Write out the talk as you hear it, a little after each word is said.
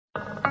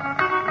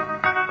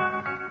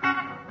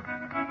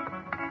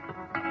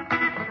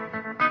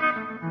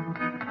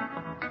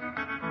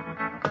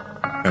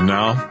And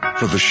now,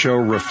 for the show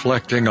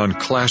reflecting on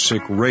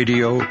classic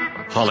radio,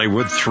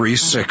 Hollywood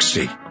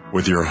 360,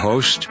 with your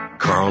host,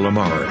 Carl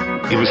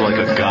Amari. He was like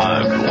a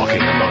god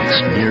walking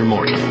amongst mere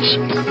mortals.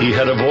 He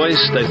had a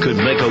voice that could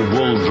make a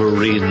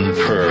wolverine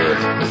purr,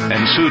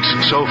 and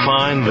suits so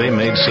fine they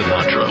made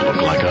Sinatra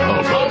look like a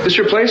hobo. This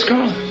your place,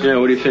 Carl? Yeah,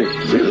 what do you think?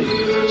 Really?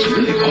 It's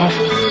really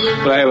awful.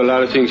 But I have a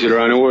lot of things that are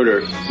on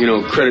order. You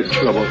know, credit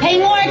trouble. Pay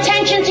more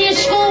attention to your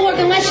schoolwork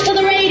and less to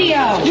the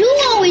radio. You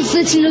always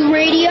listen to the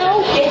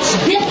radio.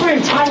 It's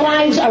different. Our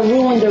lives are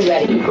ruined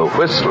already. The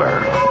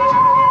Whistler.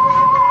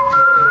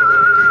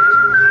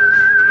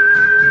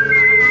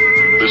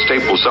 This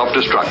tape will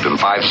self-destruct in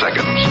 5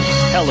 seconds.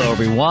 Hello,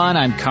 everyone.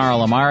 I'm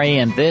Carl Amari,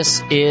 and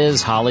this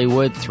is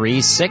Hollywood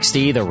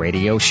 360, the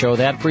radio show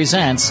that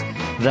presents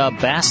the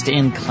best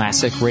in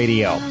classic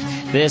radio.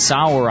 This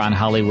hour on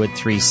Hollywood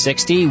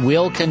 360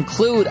 will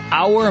conclude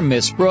Our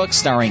Miss Brooks,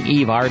 starring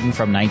Eve Arden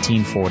from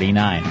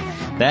 1949.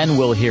 Then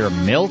we'll hear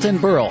Milton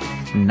Berle,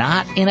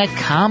 not in a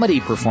comedy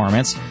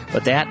performance,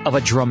 but that of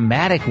a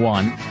dramatic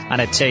one, on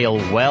a tale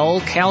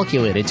well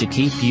calculated to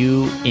keep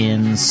you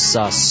in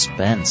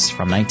suspense,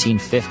 from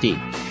 1950.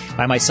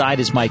 By my side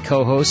is my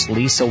co-host,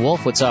 Lisa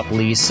Wolf. What's up,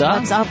 Lisa?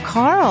 What's up,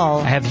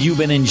 Carl? Have you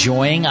been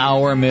enjoying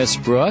Our Miss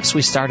Brooks?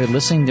 We started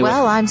listening to it.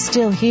 Well, I'm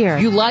still here.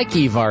 You like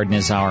Eve Arden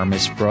as Our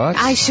Miss Brooks?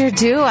 I sure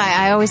do.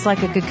 I always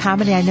like a good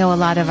comedy. I know a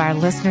lot of our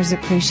listeners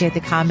appreciate the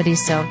comedy,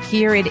 so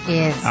here it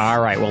is. All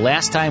right. Well,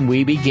 last time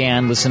we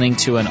began listening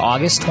to an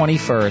August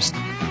 21st,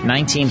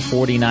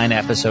 1949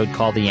 episode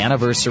called The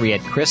Anniversary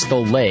at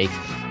Crystal Lake.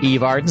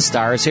 Eve Arden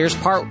stars. Here's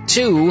part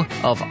 2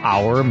 of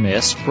Our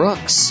Miss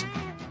Brooks.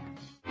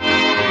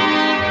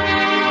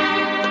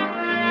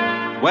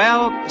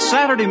 Well,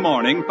 Saturday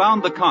morning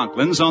found the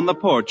Conklins on the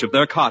porch of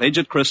their cottage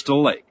at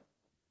Crystal Lake.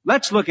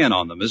 Let's look in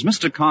on them as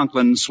Mr.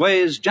 Conklin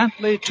sways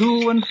gently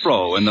to and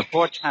fro in the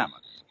porch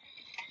hammock.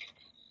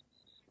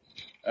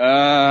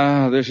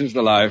 This is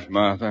the life,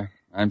 Martha.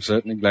 I'm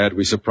certainly glad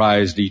we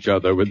surprised each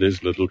other with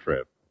this little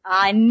trip.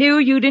 I knew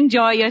you'd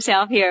enjoy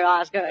yourself here,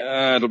 Osgood.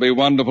 It'll be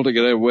wonderful to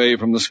get away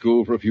from the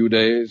school for a few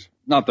days.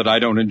 Not that I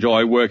don't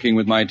enjoy working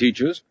with my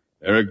teachers.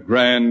 They're a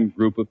grand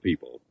group of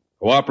people.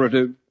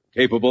 Cooperative,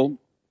 capable.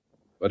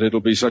 But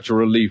it'll be such a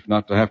relief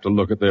not to have to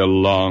look at their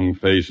long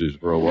faces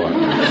for a while.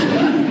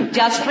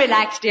 Just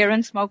relax, dear,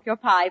 and smoke your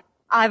pipe.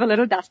 I've a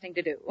little dusting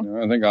to do.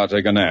 I think I'll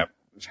take a nap.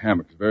 This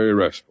hammock is very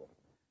restful.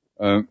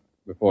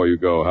 Before you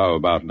go, how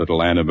about a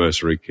little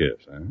anniversary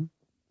kiss, huh?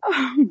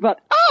 Oh,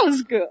 but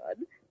Osgood,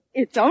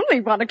 it's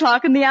only 1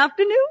 o'clock in the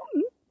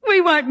afternoon.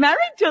 We weren't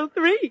married till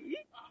 3.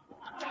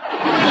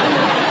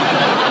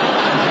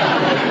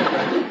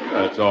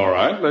 That's all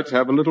right. Let's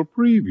have a little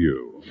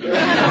preview.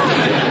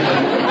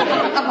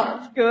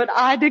 Osgood,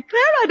 I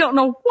declare I don't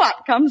know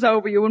what comes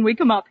over you when we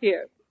come up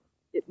here.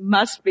 It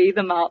must be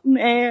the mountain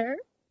air.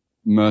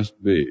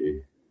 Must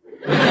be.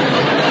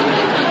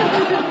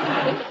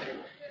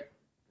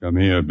 Come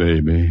here,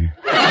 baby.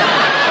 Stop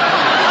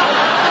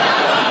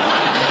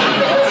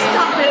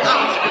it,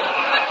 Osgood.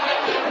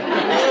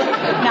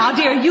 Now,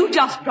 dear, you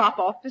just drop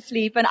off to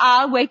sleep, and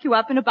I'll wake you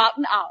up in about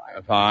an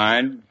hour.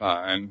 Fine.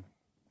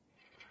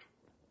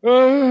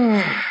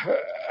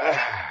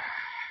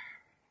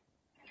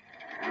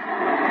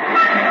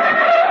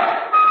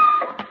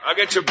 I'll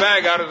get your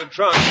bag out of the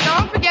trunk.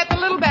 Don't forget the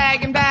little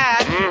bag in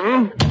bag.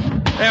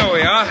 Mm-hmm. There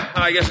we are.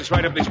 I guess it's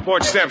right up these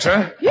porch steps,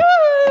 huh?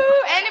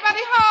 Yoo-hoo! Anybody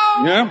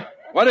home? Yeah?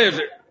 What is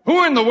it?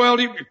 Who in the world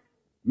are you...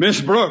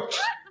 Miss Brooks.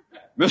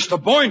 Mr.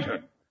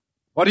 Boynton.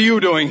 What are you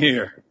doing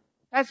here?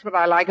 That's what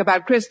I like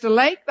about Crystal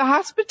Lake, the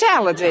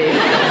hospitality.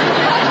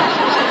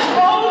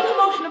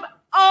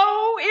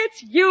 Oh,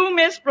 it's you,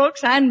 Miss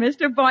Brooks, and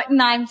Mr. Boynton.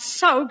 I'm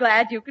so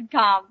glad you could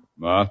come.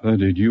 Martha,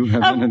 did you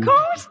have Of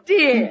course,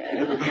 dear.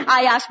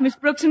 I asked Miss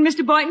Brooks and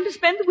Mr. Boynton to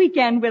spend the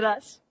weekend with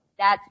us.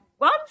 That's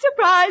one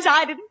surprise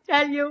I didn't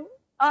tell you.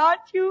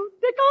 Aren't you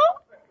tickled?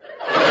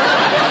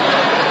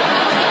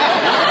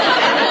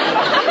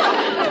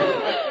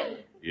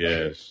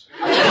 Yes.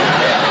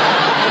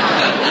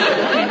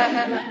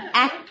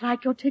 Act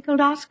like you're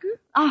tickled, Oscar.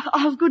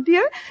 Osgood,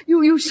 dear,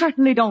 you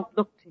certainly don't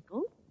look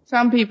tickled.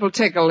 Some people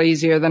tickle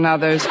easier than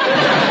others.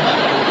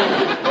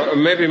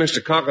 Maybe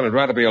Mr. Conklin would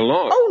rather be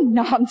alone. Oh,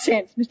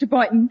 nonsense, Mr.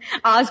 Boynton.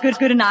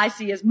 Osgood and I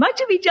see as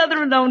much of each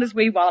other alone as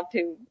we want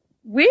to.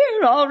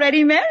 We're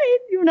already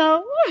married, you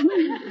know.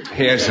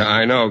 Yes,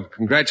 I know.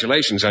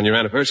 Congratulations on your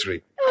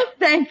anniversary. Oh,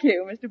 thank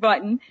you, Mr.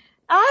 Boynton.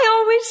 I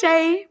always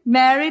say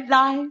married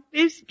life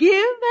is give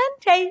and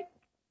take.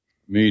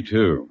 Me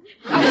too.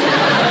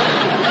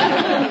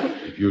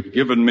 If you'd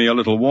given me a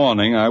little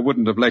warning, I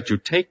wouldn't have let you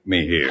take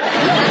me here.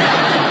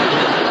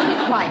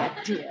 Quiet,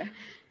 dear.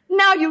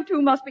 Now you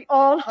two must be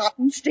all hot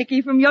and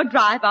sticky from your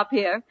drive up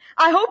here.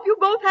 I hope you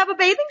both have a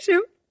bathing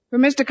suit. For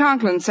Mr.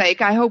 Conklin's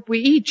sake, I hope we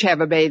each have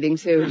a bathing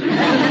suit. But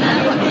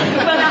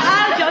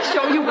I'll just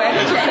show you where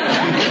to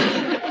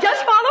change.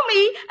 Just follow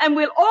me, and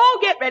we'll all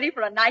get ready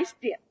for a nice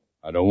dip.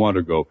 I don't want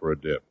to go for a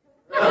dip.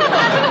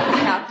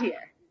 Now,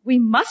 dear, we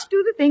must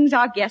do the things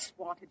our guests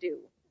want to do.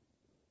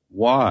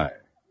 Why?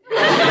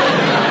 Well,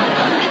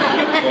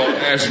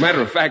 as a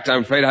matter of fact,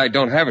 I'm afraid I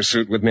don't have a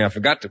suit with me. I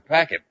forgot to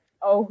pack it.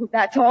 Oh,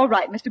 that's all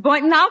right, Mr.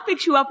 Boynton. I'll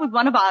fix you up with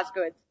one of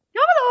Osgood's.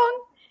 Come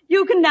along.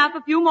 You can nap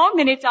a few more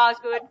minutes,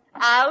 Osgood.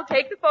 I'll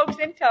take the folks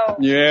in tow.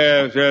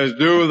 Yes,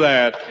 do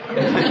that.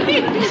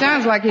 He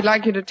sounds like he'd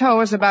like you to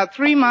tow us about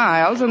 3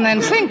 miles and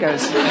then sink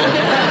us.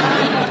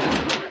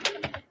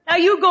 Now,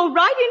 you go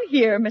right in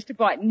here, Mr.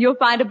 Boynton. You'll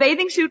find a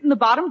bathing suit in the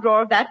bottom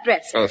drawer of that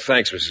dresser. Oh,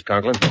 thanks, Mrs.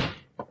 Conklin.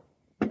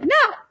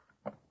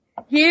 Now,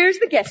 here's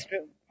the guest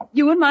room.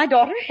 You and my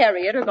daughter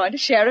Harriet are going to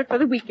share it for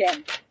the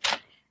weekend.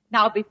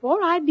 Now,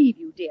 before I leave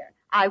you, dear,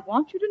 I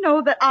want you to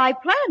know that I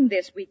planned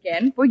this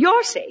weekend for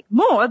your sake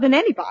more than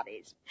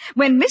anybody's.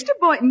 When Mr.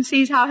 Boynton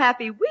sees how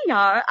happy we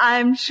are,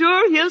 I'm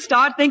sure he'll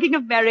start thinking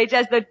of marriage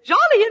as the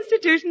jolly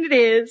institution it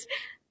is.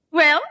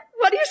 Well,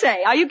 what do you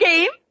say? Are you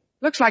game?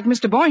 Looks like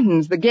Mr.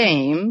 Boynton's the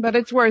game, but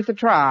it's worth a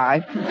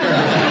try.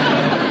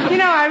 You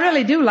know, I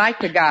really do like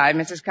the guy,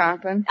 Mrs.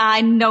 Conklin.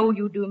 I know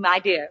you do, my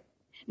dear.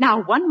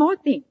 Now, one more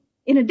thing.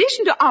 In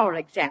addition to our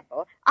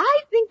example,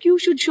 I think you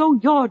should show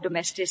your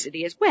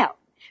domesticity as well.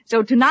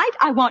 So tonight,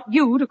 I want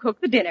you to cook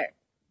the dinner.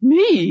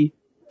 Me?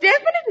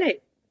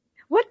 Definitely.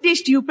 What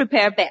dish do you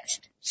prepare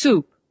best?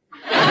 Soup.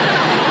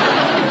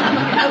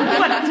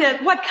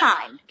 What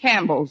kind?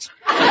 Campbell's.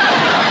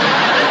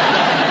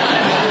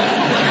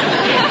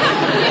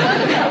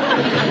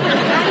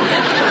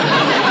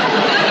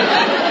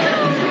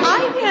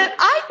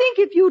 I think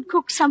if you'd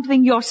cook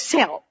something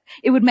yourself,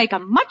 it would make a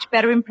much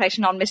better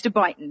impression on Mr.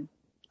 Boynton.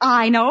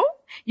 I know.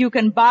 You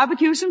can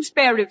barbecue some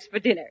spare ribs for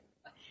dinner.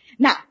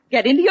 Now,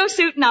 get into your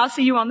suit and I'll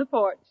see you on the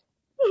porch.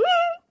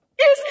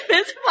 Isn't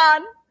this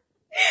fun?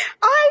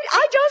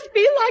 I just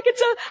feel like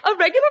it's a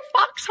regular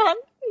fox hunt.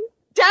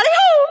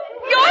 Tally-ho!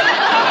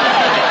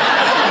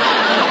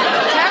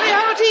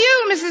 Tally-ho to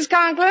you, Mrs.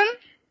 Conklin.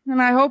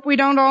 And I hope we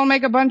don't all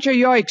make a bunch of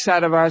yoiks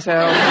out of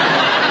ourselves.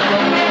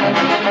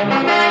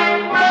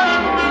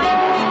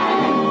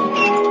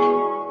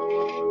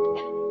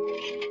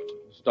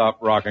 Stop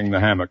rocking the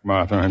hammock,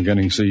 Martha. I'm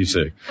getting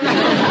seasick.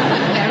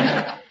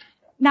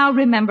 Now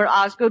remember,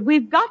 Osgood,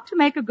 we've got to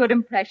make a good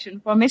impression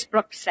for Miss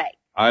Brooks' sake.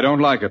 I don't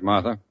like it,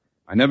 Martha.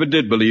 I never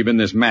did believe in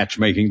this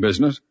matchmaking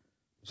business.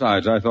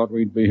 Besides, I thought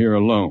we'd be here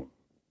alone,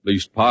 at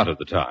least part of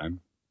the time.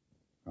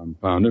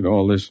 Confound it,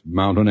 all this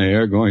mountain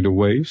air going to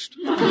waste.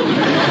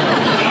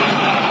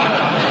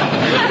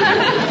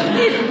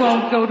 It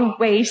won't go to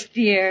waste,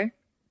 dear.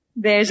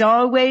 There's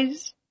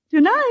always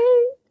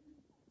tonight.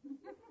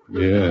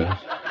 Yes.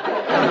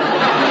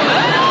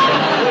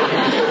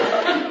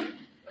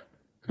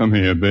 Come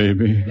here,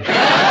 baby.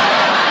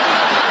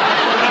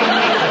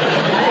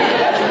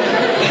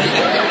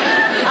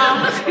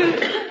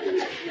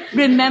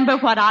 Remember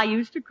what I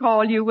used to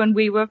call you when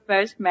we were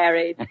first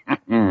married?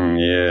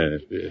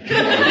 Yes.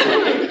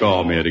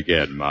 Call me it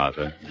again,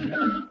 Martha.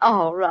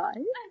 All right.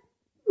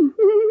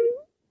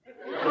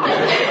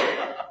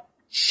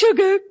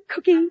 Sugar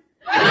cookie.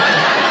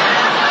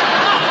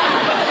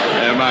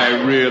 Am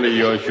I really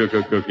your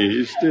sugar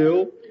cookie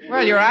still?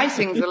 Well, your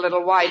icing's a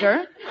little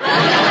whiter.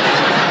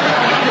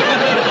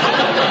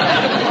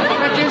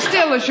 But you're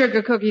still a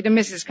sugar cookie to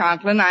Mrs.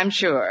 Conklin, I'm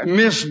sure.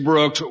 Miss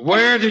Brooks,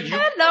 where did you...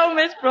 Hello,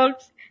 Miss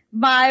Brooks.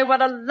 My,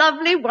 what a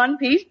lovely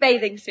one-piece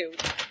bathing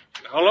suit.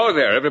 Hello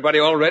there. Everybody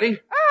all ready?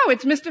 Oh,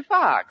 it's Mr.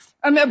 Fox.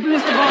 Mr. Boynton.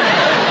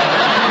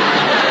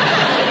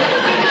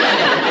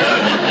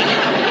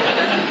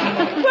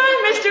 Well,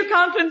 Mr.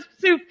 Conklin's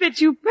suit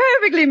fits you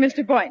perfectly,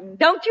 Mr. Boynton.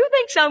 Don't you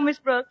think so, Miss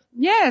Brooks?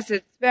 Yes,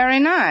 it's very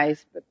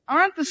nice. But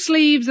aren't the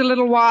sleeves a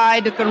little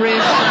wide at the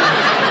wrist?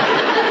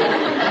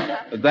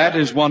 That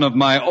is one of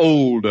my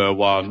older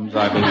ones,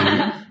 I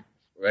believe.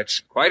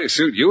 That's quite a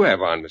suit you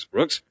have on, Miss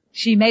Brooks.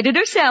 She made it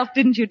herself,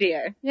 didn't you,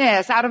 dear?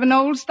 Yes, out of an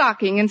old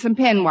stocking and some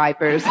pen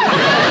wipers.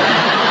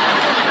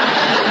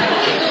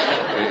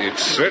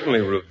 It's certainly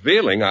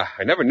revealing. I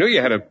never knew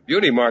you had a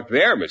beauty mark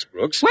there, Miss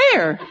Brooks.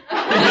 Where?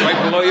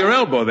 Right below your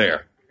elbow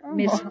there.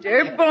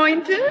 Mr.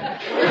 Boynton,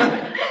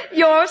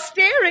 you're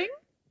staring.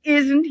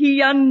 Isn't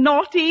he a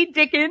naughty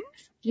Dickens?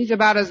 He's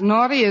about as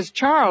naughty as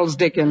Charles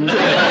Dickens.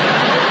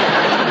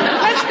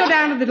 Let's go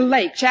down to the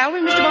lake, shall we,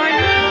 Mr.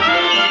 Boynton?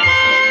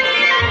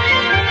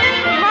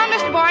 Come on,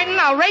 Mr. Boynton.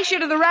 I'll race you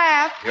to the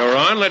raft. You're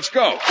on. Let's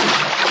go.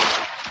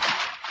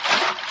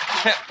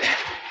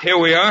 Here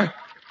we are.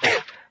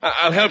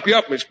 I'll help you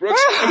up, Miss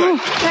Brooks. Oh,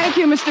 thank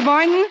you, Mr.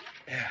 Boynton.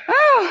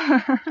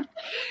 Oh.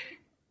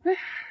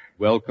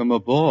 Welcome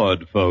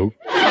aboard, folks.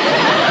 Oh,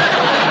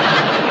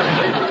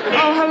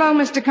 hello,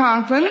 Mr.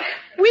 Conklin.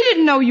 We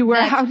didn't know you were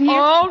out here.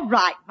 All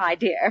right, my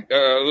dear.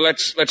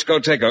 Let's go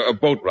take a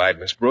boat ride,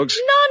 Miss Brooks.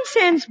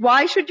 Nonsense.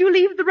 Why should you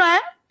leave the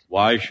raft?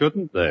 Why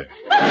shouldn't they?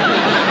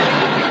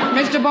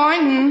 Mr.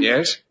 Boynton.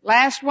 Yes?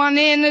 Last one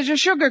in is a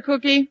sugar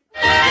cookie.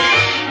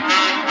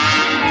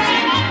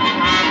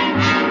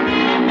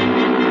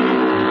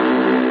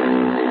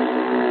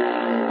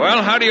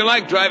 Well, how do you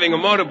like driving a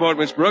motorboat,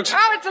 Miss Brooks?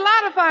 Oh, it's a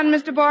lot of fun,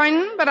 Mr.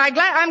 Boynton, but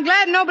I'm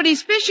glad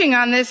nobody's fishing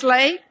on this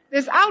lake.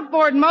 This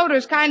outboard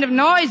motor's kind of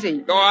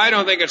noisy. Oh, I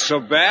don't think it's so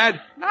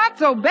bad. Not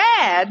so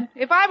bad.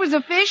 If I was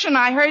a fish and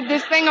I heard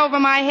this thing over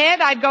my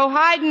head, I'd go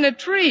hide in a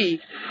tree.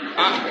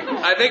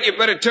 I think you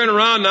better turn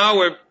around now.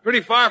 We're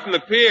pretty far from the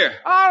pier.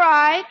 All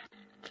right.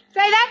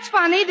 Say, that's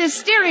funny. This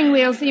steering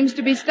wheel seems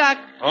to be stuck.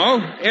 Oh?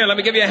 Here, let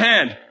me give you a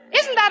hand.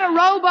 Isn't that a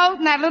rowboat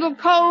in that little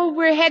cove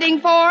we're heading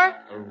for? A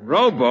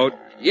rowboat?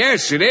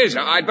 Yes, it is.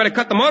 I'd better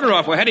cut the motor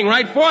off. We're heading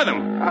right for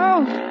them.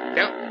 Oh.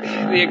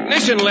 Now, the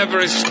ignition lever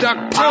is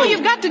stuck, too. Oh,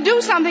 you've got to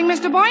do something,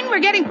 Mr. Boynton. We're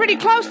getting pretty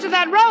close to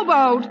that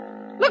rowboat.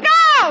 Look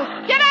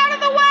out! Get out of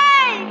the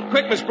way!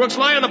 Quick, Miss Brooks,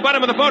 lie on the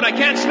bottom of the boat. I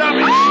can't stop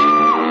it.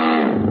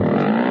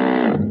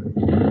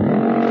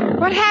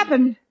 What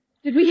happened?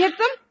 Did we hit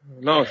them?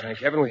 No, thank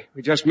heaven.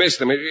 We just missed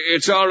them.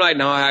 It's all right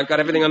now. I've got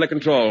everything under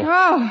control.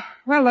 Oh,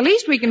 well, the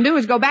least we can do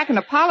is go back and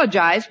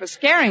apologize for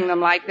scaring them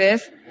like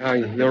this. Oh,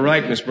 you're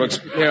right, Miss Brooks.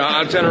 Here,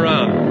 I'll turn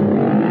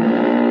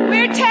around.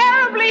 We're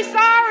terribly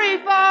sorry,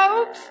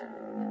 folks.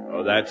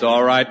 Oh, that's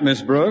all right, Miss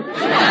Brooks.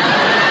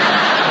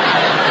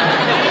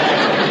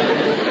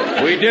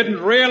 We didn't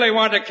really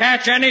want to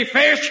catch any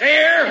fish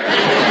here.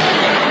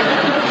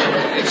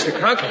 It's the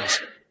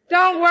Conklins.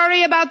 Don't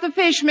worry about the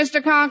fish,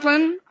 Mr.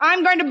 Conklin.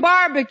 I'm going to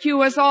barbecue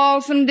us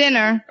all some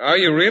dinner. Are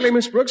you really,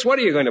 Miss Brooks? What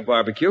are you going to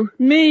barbecue?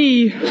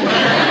 Me.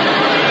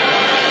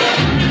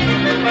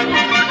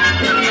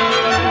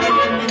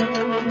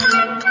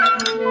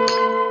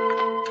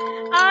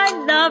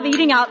 I love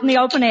eating out in the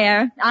open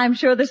air. I'm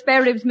sure the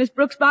spare ribs Miss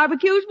Brooks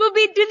barbecues will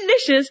be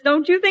delicious.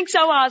 Don't you think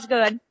so,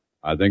 Osgood?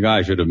 I think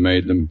I should have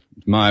made them.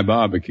 It's my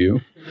barbecue.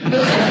 But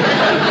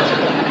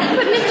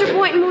Mr.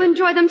 Boynton will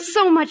enjoy them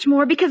so much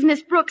more because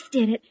Miss Brooks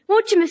did it.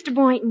 Won't you, Mr.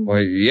 Boynton? Well,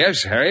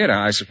 yes, Harriet.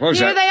 I suppose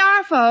Here they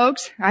are,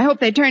 folks. I hope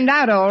they turned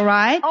out all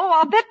right. Oh,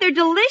 I'll bet they're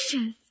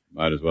delicious.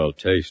 Might as well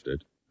taste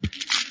it.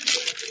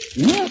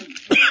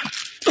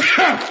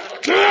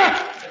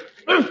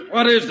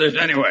 What is this,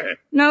 anyway?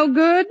 No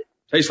good?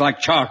 Tastes like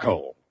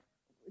charcoal.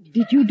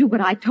 Did you do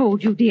what I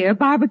told you, dear?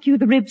 Barbecue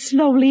the ribs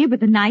slowly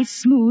with a nice,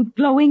 smooth,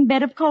 glowing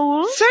bed of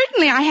coals?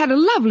 Certainly, I had a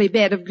lovely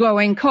bed of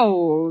glowing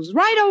coals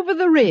right over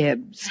the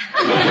ribs.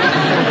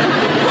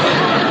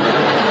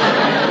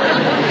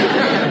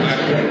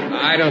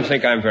 I don't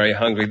think I'm very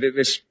hungry.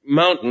 This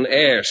mountain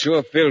air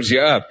sure fills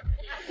you up.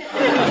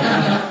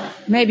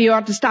 Maybe you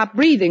ought to stop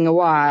breathing a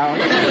while.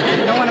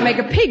 You don't want to make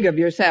a pig of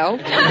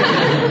yourself.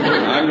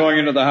 I'm going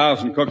into the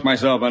house and cook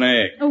myself an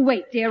egg. Oh,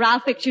 wait, dear.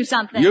 I'll fix you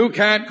something. You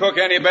can't cook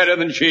any better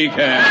than she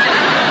can.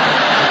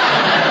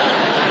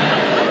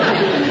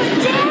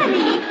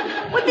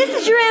 Daddy, well, this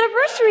is your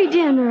anniversary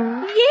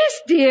dinner.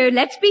 Yes, dear.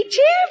 Let's be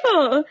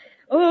cheerful.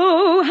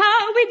 Oh,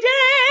 how we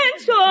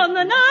danced on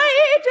the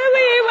night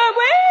we were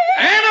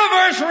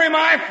Anniversary,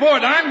 my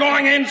foot. I'm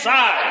going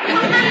inside.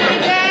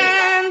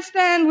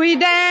 We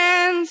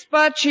danced,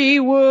 but she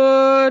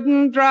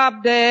wouldn't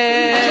drop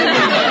dead.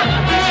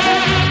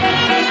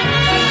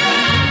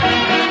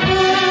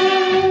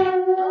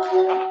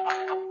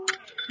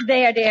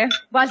 There, dear.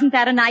 Wasn't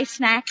that a nice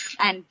snack?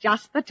 And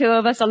just the two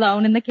of us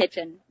alone in the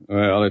kitchen.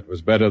 Well, it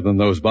was better than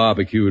those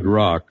barbecued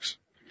rocks.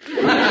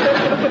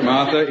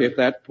 Martha, if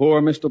that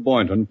poor Mr.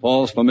 Boynton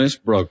falls for Miss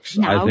Brooks,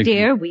 now, I think...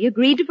 dear, we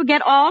agreed to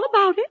forget all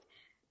about it.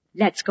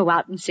 Let's go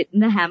out and sit in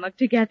the hammock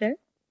together.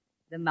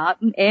 The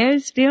mountain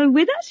air's still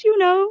with us, you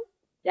know,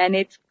 and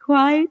it's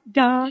quite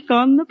dark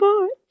on the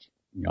porch.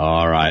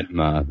 All right,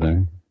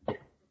 Martha.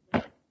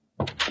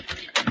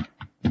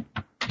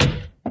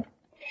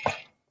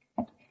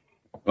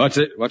 What's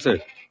it?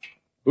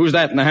 Who's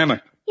that in the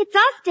hammock? It's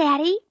us,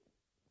 Daddy.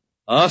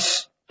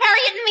 Us?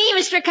 Harriet and me,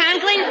 Mr.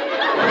 Conklin.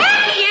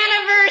 Happy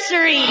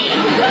anniversary!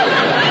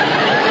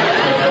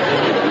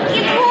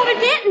 It's Walter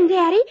Denton,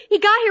 Daddy. He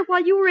got here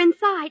while you were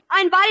inside.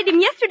 I invited him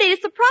yesterday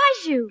to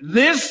surprise you.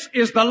 This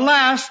is the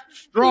last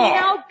straw.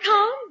 Now,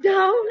 calm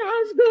down,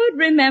 Osgood.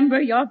 Remember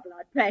your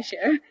blood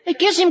pressure. It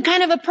gives him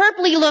kind of a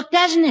purpley look,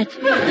 doesn't it?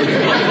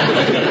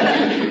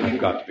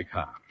 You've got to be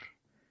calm.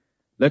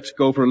 Let's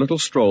go for a little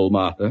stroll,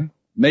 Martha.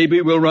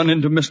 Maybe we'll run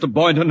into Mr.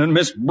 Boynton and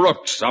Miss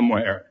Brooks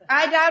somewhere.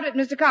 I doubt it,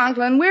 Mr.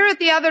 Conklin. We're at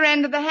the other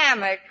end of the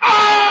hammock.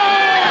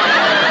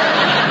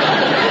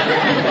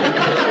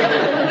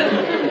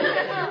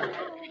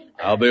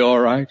 I'll be all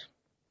right.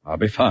 I'll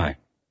be fine.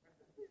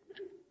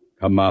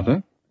 Come,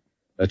 Martha.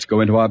 Let's go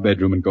into our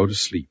bedroom and go to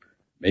sleep.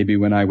 Maybe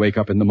when I wake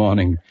up in the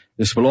morning,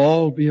 this will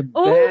all be a bad...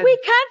 Oh, we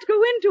can't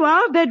go into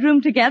our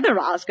bedroom together,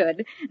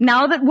 Osgood.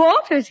 Now that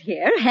Walter's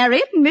here,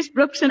 Harriet and Miss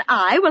Brooks and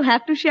I will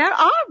have to share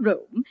our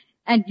room.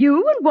 And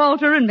you and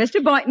Walter and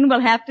Mr. Boynton will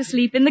have to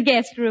sleep in the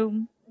guest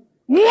room.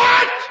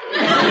 What?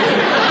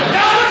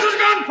 Now this has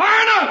gone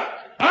far enough!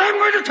 I'm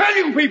going to tell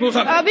you people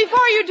something.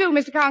 Before you do,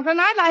 Mr. Conklin,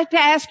 I'd like to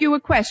ask you a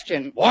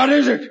question. What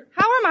is it?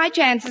 How are my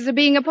chances of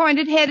being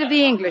appointed head of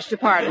the English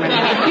department?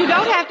 You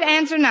don't have to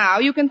answer now.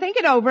 You can think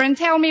it over and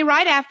tell me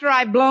right after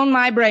I've blown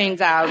my brains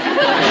out.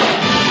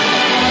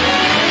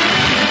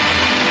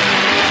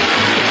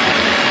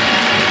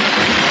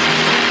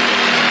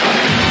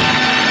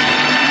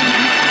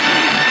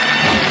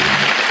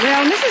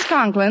 Well, Mrs.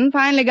 Conklin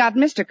finally got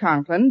Mr.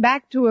 Conklin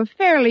back to a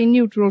fairly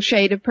neutral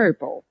shade of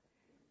purple.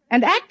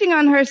 And acting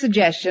on her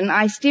suggestion,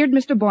 I steered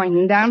Mr.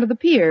 Boynton down to the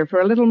pier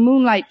for a little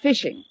moonlight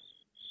fishing.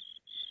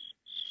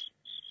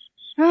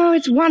 Oh,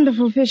 it's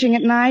wonderful fishing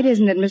at night,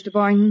 isn't it, Mr.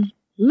 Boynton?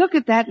 Look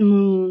at that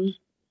moon.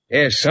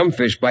 Yes, some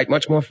fish bite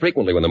much more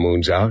frequently when the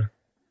moon's out.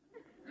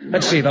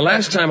 Let's see, the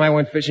last time I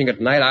went fishing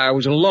at night, I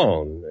was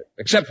alone.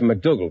 Except for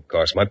McDougal, of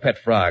course, my pet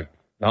frog.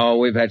 Oh,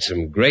 we've had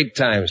some great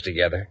times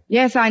together.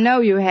 Yes, I know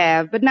you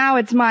have, but now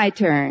it's my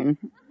turn.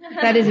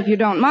 That is, if you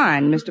don't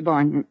mind, Mr.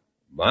 Boynton.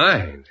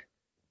 Mind?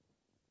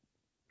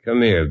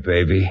 Come here,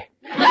 baby.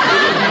 Why,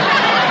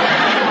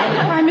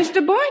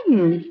 Mr.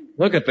 Boynton.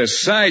 Look at the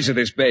size of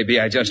this baby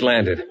I just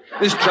landed.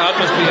 This trout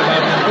must be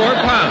about 4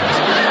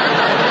 pounds.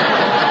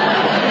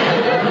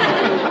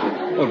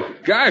 Oh,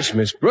 gosh,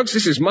 Miss Brooks,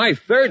 this is my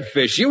third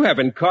fish. You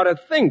haven't caught a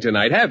thing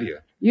tonight, have you?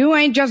 You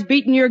ain't just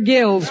beating your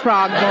gills,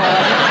 frog boy.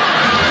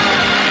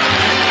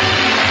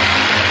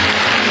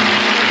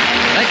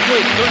 Next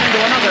week, tune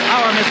into another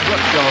Our Miss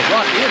Brooks show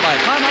brought to you by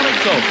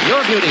Palmolive Soap,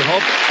 your beauty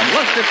hope, and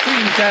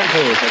Lustre-Crème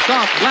Shampoo for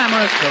soft,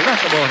 glamorous,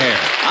 caressable hair.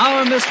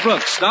 Our Miss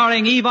Brooks,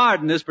 starring Eve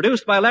Arden, is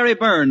produced by Larry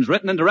Burns,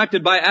 written and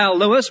directed by Al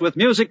Lewis, with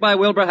music by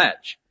Wilbur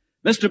Hatch.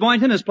 Mr.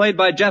 Boynton is played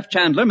by Jeff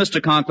Chandler,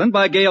 Mr. Conklin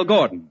by Gale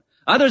Gordon.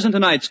 Others in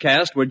tonight's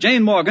cast were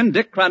Jane Morgan,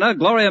 Dick Crenna,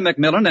 Gloria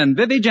McMillan, and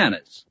Vivi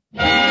Janis.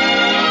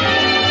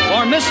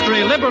 For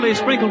mystery liberally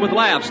sprinkled with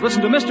laughs,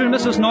 listen to Mr. and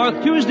Mrs.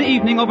 North Tuesday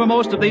evening over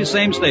most of these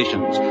same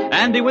stations.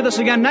 And be with us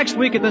again next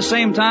week at the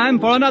same time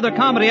for another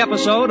comedy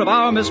episode of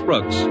Our Miss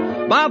Brooks.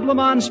 Bob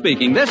Lamont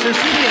speaking. This is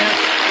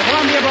CBS, the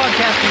Columbia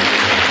Broadcasting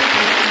System.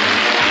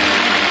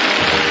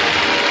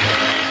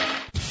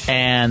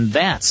 And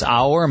that's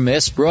Our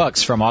Miss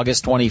Brooks from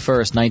August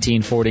 21st,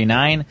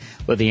 1949,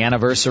 with the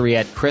anniversary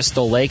at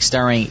Crystal Lake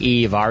starring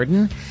Eve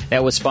Arden.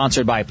 That was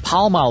sponsored by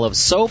Palmolive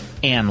Soap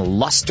and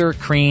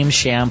Lustre-Crème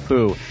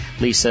Shampoo,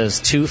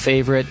 Lisa's 2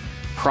 favorite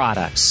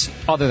products,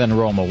 other than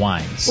Roma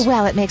wines.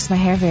 Well, it makes my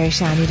hair very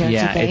shiny, don't you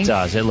think? Yeah, it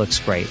does. It looks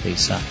great,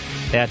 Lisa.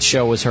 That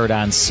show was heard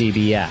on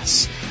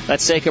CBS.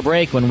 Let's take a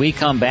break. When we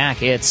come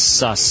back, it's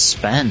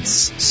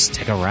Suspense.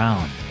 Stick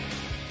around.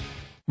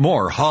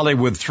 More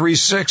Hollywood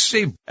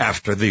 360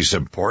 after these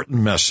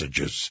important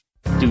messages.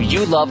 Do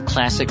you love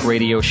classic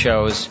radio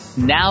shows?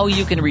 Now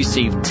you can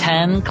receive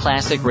 10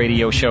 classic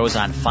radio shows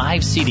on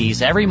 5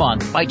 CDs every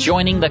month by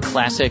joining the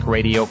Classic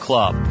Radio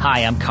Club. Hi,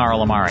 I'm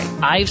Carl Amari.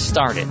 I've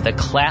started the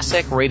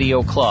Classic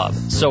Radio Club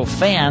so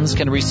fans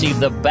can receive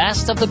the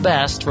best of the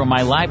best from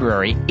my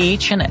library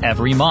each and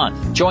every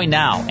month. Join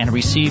now and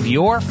receive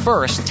your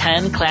first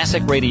 10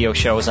 classic radio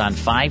shows on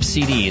 5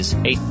 CDs,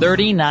 a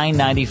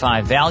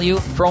 $39.95 value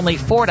for only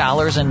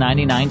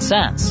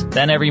 $4.99.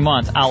 Then every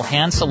month I'll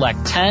hand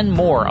select 10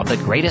 more of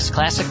the greatest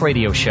classic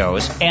radio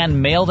shows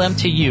and mail them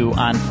to you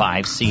on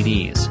 5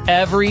 CDs.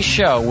 Every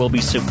show will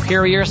be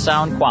superior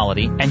sound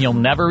quality and you'll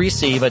never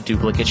receive a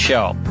duplicate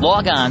show.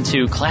 Log on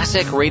to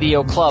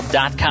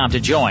ClassicRadioClub.com to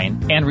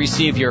join and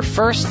receive your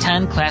first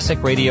 10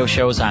 classic radio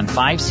shows on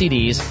 5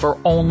 CDs for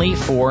only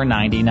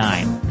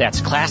 $4.99. That's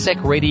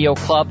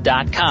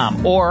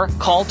ClassicRadioClub.com or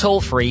call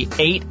toll-free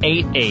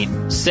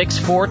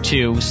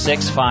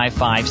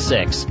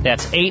 888-642-6556.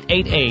 That's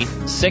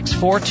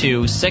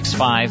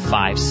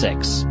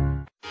 888-642-6556.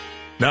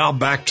 Now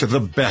back to the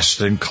best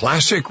in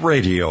classic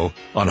radio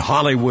on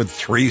Hollywood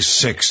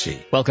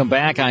 360. Welcome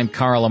back. I'm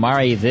Carl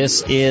Amari.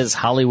 This is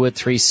Hollywood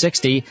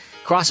 360.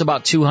 Across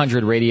about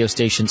 200 radio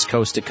stations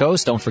coast to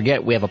coast. Don't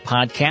forget, we have a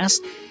podcast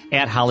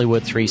at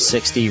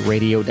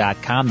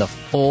Hollywood360radio.com. The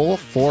full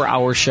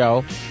 4-hour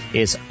show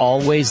is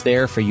always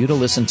there for you to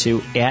listen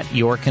to at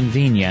your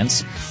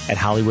convenience at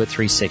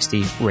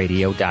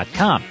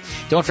Hollywood360radio.com.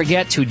 Don't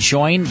forget to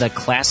join the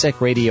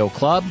Classic Radio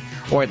Club,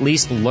 or at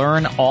least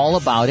learn all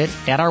about it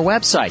at our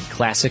website,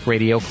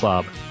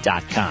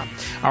 ClassicRadioClub.com.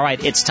 All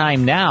right, it's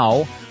time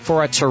now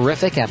for a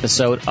terrific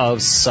episode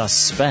of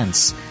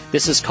Suspense.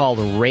 This is called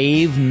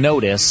Rave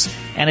Notice,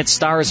 and it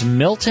stars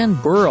Milton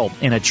Berle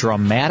in a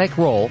dramatic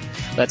role.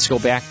 Let's go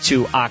back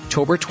to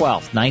October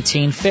 12th,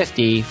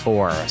 1950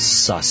 for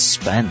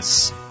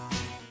Suspense.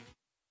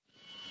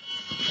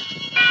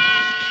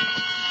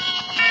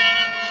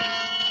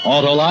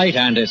 Auto-Lite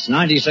and its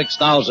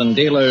 96,000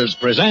 dealers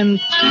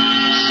present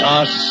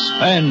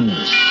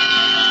Suspense.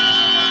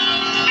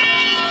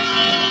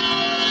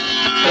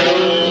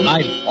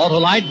 Tonight,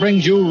 Auto-Lite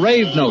brings you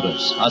Rave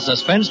Notice, a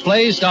suspense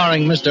play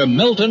starring Mr.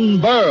 Milton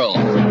Berle.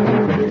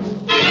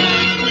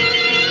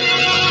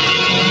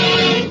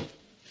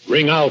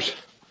 Ring out,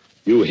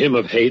 you hymn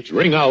of hate.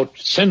 Ring out.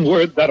 Send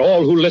word that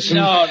all who listen...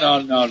 No.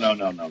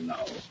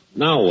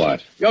 Now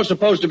what? You're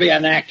supposed to be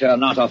an actor,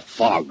 not a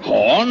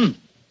foghorn.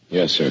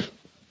 Yes, sir.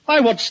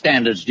 By what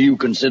standards do you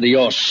consider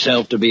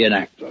yourself to be an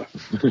actor?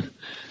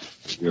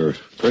 You're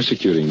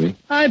persecuting me.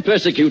 I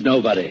persecute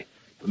nobody.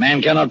 If a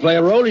man cannot play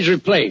a role, he's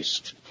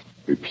replaced.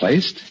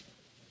 Replaced?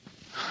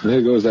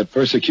 There goes that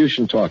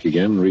persecution talk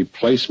again.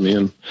 Replace me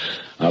and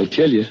I'll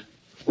kill you.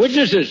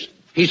 Witnesses,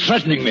 he's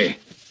threatening me.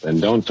 Then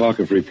don't talk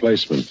of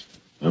replacement.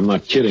 I'm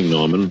not kidding,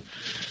 Norman.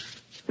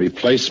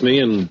 Replace me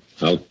and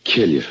I'll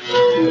kill you.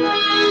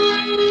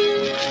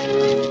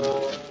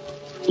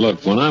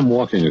 Look, when I'm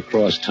walking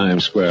across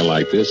Times Square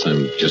like this,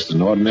 I'm just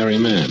an ordinary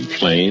man.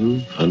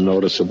 Plain,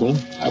 unnoticeable.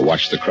 I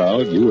watch the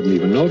crowd. You wouldn't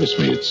even notice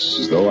me. It's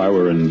as though I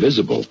were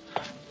invisible.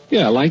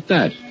 Yeah, like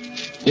that.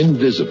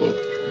 Invisible.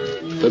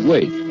 But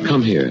wait,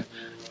 come here.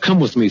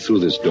 Come with me through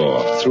this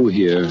door, through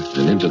here,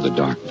 and into the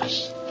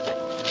darkness.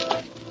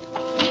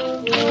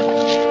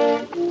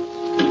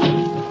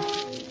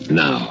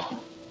 Now.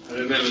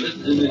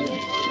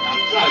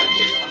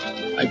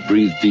 I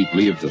breathe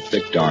deeply of the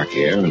thick, dark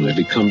air, and I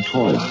become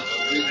taller.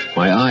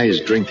 My eyes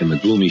drink in the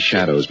gloomy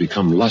shadows,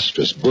 become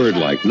lustrous,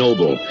 bird-like,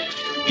 noble.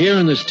 Here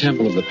in this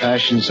temple of the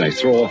passions, I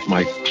throw off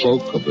my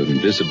cloak of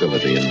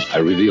invisibility, and I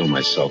reveal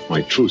myself,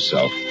 my true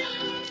self.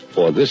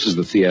 For this is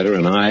the theater,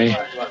 and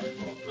I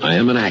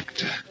am an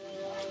actor.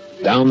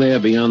 Down there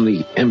beyond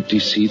the empty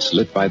seats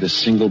lit by the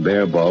single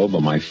bare bulb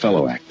are my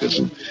fellow actors,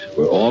 and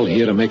we're all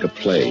here to make a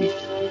play.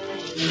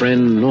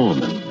 Friend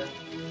Norman,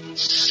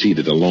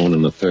 seated alone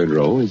in the third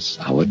row, is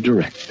our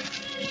director.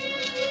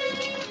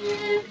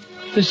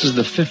 This is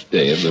the 5th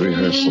day of the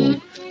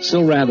rehearsal.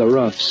 Still rather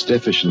rough,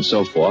 stiffish, and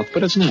so forth,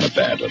 but it's not a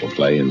bad little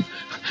play, and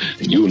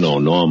you know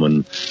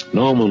Norman.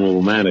 Norman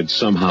will manage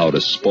somehow to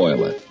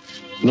spoil it.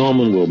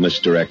 Norman will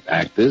misdirect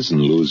actors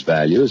and lose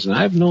values, and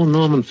I've known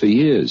Norman for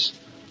years.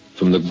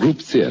 From the group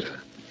theater.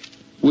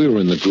 We were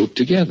in the group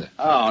together.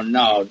 Oh,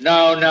 no.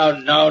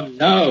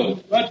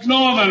 But,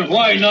 Norman,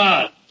 why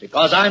not?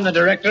 Because I'm the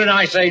director and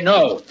I say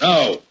no.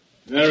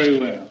 Very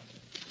well.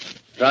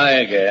 Try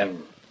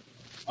again.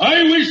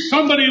 I wish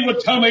somebody would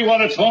tell me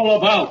what it's all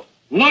about.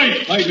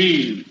 Life, I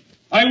mean.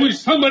 I wish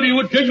somebody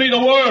would give me the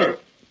word.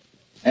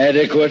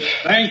 Adequate.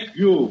 Thank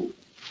you.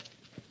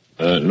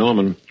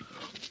 Norman.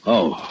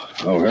 Oh,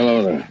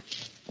 hello there.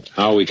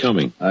 How are we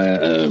coming?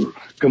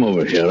 Come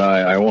over here.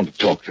 I want to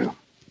talk to you.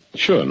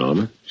 Sure,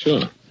 Norman.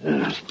 Sure.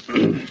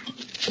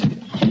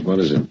 What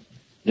is it?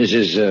 This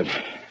is,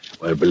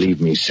 well,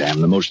 believe me, Sam,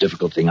 the most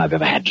difficult thing I've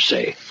ever had to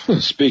say.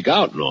 Speak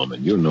out,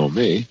 Norman. You know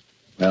me.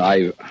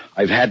 Well,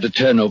 I've had to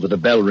turn over the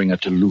bell ringer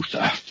to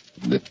Luther.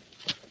 The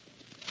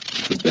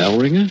bell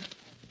ringer?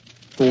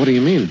 Well, what do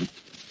you mean?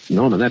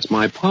 Norman, that's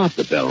my part,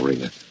 the bell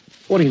ringer.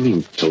 What do you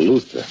mean, to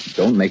Luther?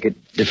 Don't make it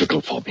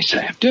difficult for me,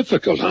 Sam.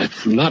 Difficult? I'm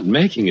not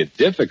making it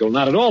difficult.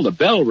 Not at all. The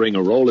bell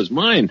ringer role is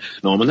mine,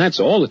 Norman. That's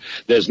all.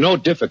 There's no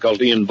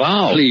difficulty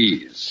involved.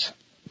 Please.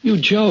 You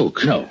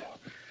joke. No.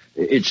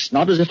 It's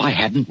not as if I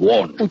hadn't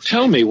warned. Well,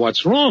 tell me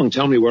what's wrong.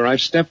 Tell me where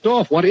I've stepped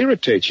off. What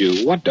irritates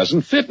you? What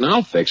doesn't fit? And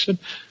I'll fix it.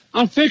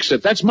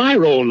 That's my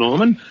role,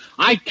 Norman.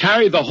 I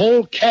carry the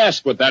whole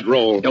cast with that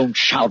role. Don't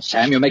shout,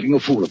 Sam. You're making a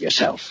fool of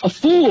yourself. A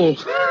fool?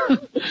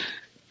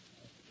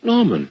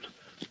 Norman,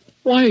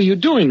 why are you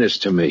doing this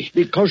to me?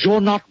 Because you're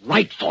not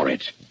right for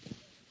it.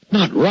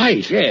 Not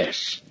right?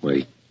 Yes.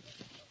 Wait.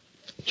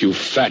 You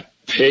fat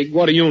pig.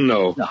 What do you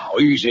know? Now,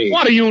 easy.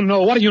 What do you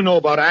know? What do you know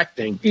about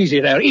acting? Easy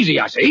there. Easy,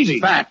 I say. Easy.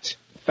 Fat.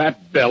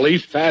 Fat belly,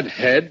 fat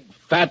head,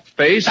 fat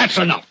face. That's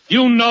enough.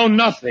 You know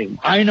nothing.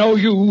 I know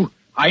you.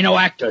 I know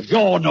actor.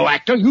 You're no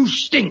actor. You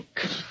stink.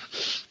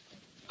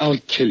 I'll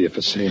kill you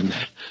for saying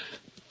that.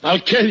 I'll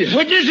kill you.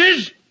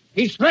 Witnesses?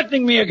 He's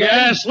threatening me again.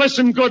 Yes,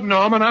 listen good,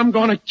 Norman. I'm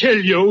going to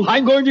kill you.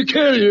 I'm going to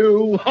kill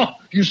you. Oh,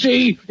 you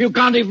see, you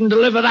can't even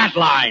deliver that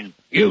line.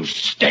 You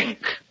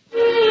stink.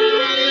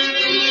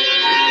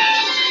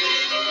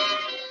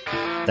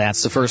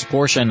 That's the first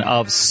portion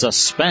of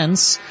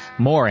Suspense.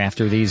 More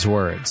after these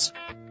words.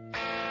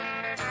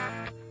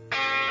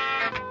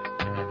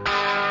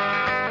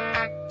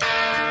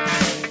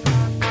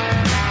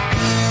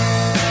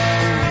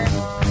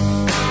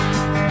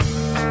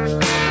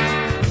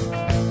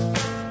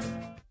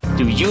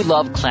 Do you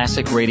love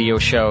classic radio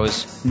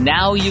shows?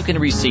 Now you can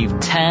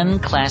receive 10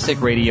 classic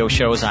radio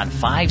shows on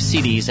 5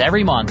 CDs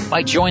every month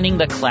by joining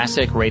the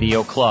Classic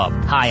Radio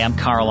Club. Hi, I'm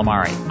Carl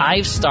Amari.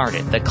 I've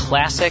started the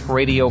Classic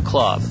Radio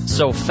Club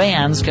so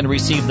fans can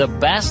receive the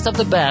best of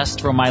the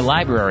best from my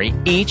library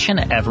each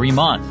and every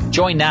month.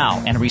 Join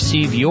now and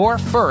receive your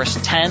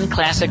first 10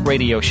 classic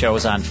radio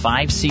shows on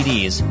 5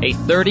 CDs, a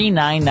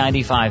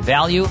 $39.95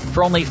 value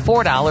for only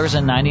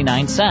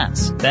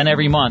 $4.99. Then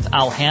every month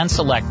I'll hand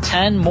select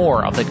 10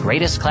 more of the greatest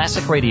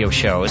classic radio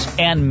shows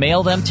and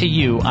mail them to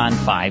you on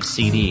 5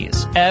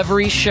 CDs.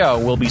 Every show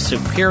will be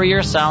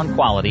superior sound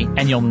quality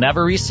and you'll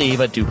never receive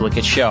a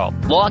duplicate show.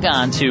 Log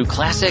on to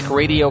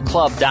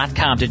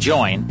ClassicRadioClub.com to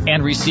join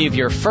and receive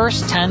your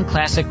first 10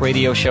 classic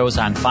radio shows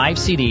on 5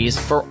 CDs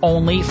for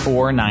only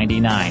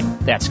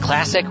 $4.99. That's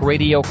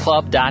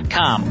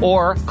ClassicRadioClub.com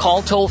or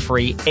call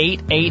toll-free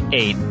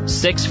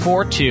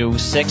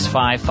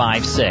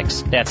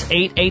 888-642-6556. That's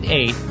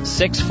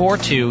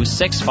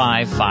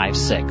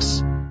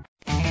 888-642-6556.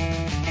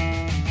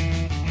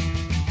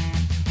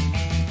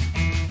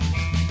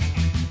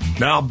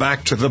 Now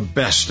back to the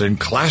best in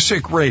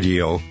classic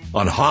radio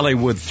on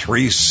Hollywood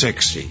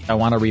 360. I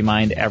want to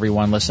remind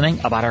everyone listening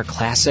about our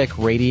Classic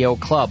Radio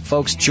Club.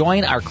 Folks,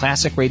 join our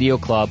Classic Radio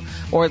Club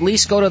or at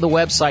least go to the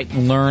website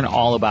and learn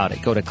all about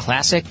it. Go to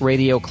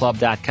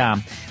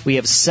ClassicRadioClub.com. We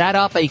have set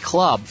up a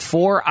club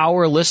for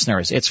our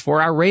listeners. It's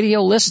for our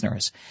radio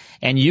listeners.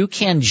 And you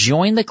can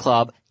join the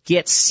club,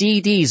 Get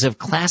CDs of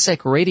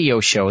classic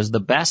radio shows,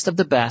 the best of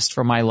the best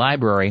from my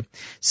library,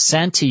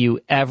 sent to you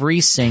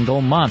every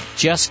single month.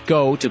 Just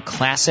go to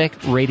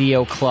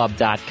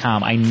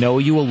classicradioclub.com. I know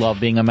you will love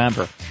being a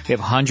member. We have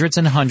hundreds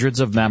and hundreds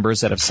of members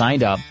that have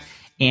signed up,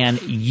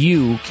 and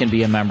you can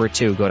be a member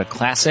too. Go to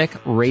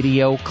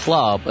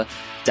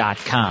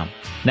classicradioclub.com.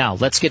 Now,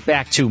 let's get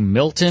back to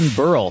Milton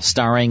Berle,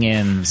 starring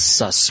in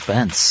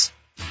Suspense.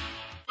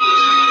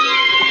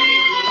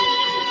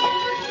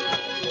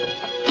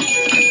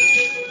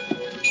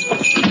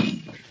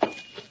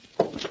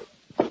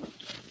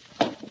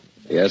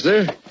 Yes,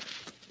 sir?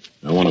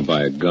 I want to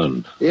buy a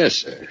gun. Yes,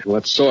 sir.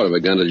 What sort of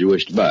a gun did you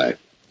wish to buy?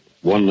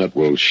 One that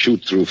will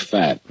shoot through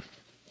fat.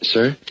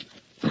 Sir?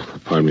 Oh,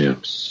 pardon me,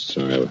 I'm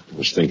sorry. I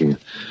was thinking.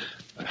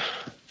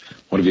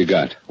 What have you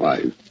got?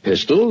 Why,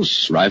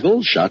 pistols,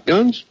 rifles,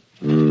 shotguns?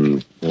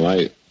 Well,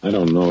 I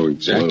don't know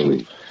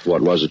exactly. Well,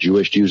 what was it you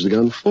wished to use the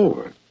gun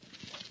for?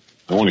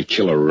 I want to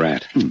kill a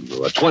rat.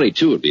 Well, a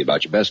 22 would be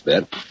about your best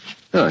bet.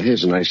 Oh,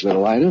 here's a nice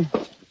little item.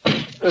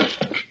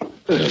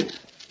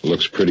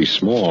 Looks pretty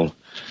small.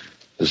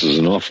 This is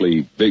an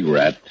awfully big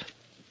rat.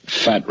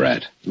 Fat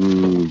rat.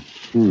 Oh,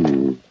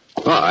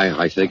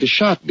 I think a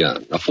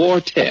shotgun. A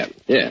 410.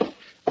 Yeah.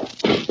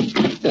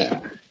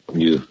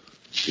 You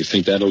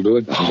think that'll do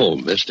it? Oh,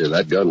 mister,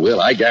 that gun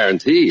will. I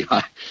guarantee.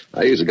 I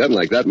use a gun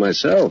like that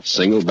myself.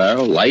 Single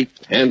barrel, light,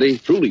 handy,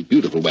 truly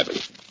beautiful weapon.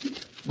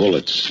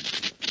 Bullets.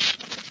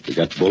 You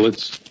got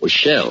bullets? Well,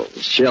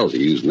 shells. Shells are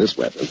used in this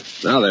weapon.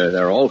 Now,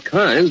 there are all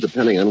kinds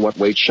depending on what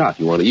weight shot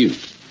you want to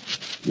use.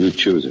 You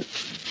choose it.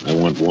 I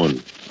want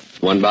one.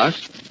 One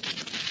box?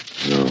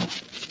 No.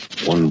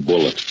 One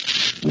bullet.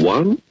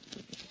 One?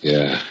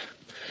 Yeah.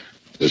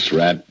 This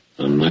rat,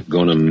 I'm not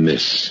going to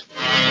miss.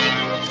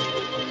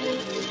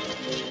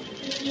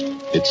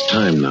 It's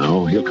time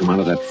now. He'll come out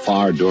of that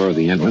far door of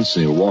the entrance,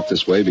 and he'll walk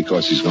this way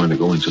because he's going to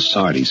go into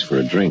Sardi's for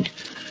a drink.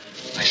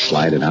 I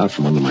slide it out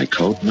from under my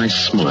coat, and I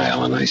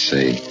smile, and I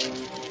say,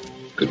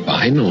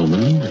 "Goodbye,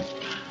 Norman."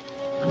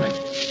 And I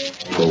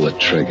pull the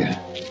trigger.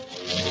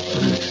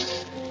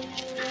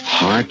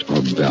 Heart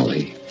or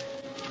belly?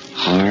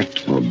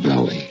 Heart or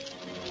belly?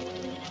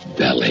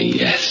 Belly,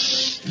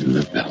 yes. In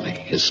the belly.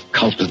 His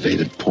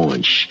cultivated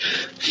paunch,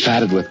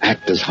 fatted with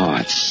actors'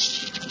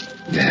 hearts.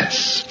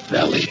 Yes,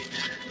 belly.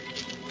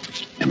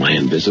 Am I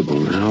invisible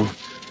now?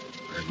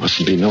 I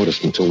mustn't be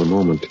noticed until the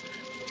moment.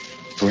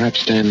 Perhaps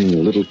standing a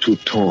little too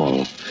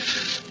tall.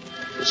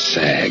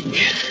 Sag.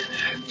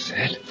 That's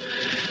it.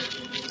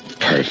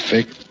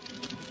 Perfect.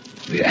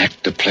 The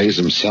actor plays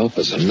himself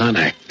as a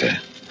non-actor.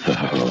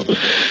 Oh,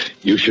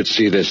 you should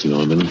see this,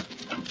 Norman.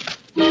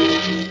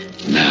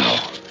 Now.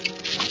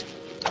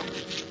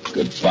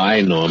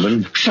 Goodbye,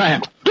 Norman.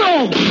 Sam,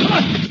 no!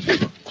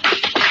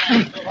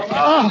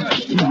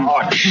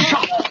 I'm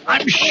shot.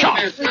 I'm shot.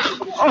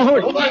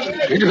 Oh,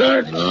 it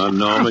hurt. No,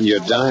 Norman, you're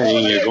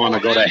dying. You're going to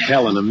go to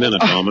hell in a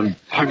minute, Norman.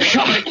 I'm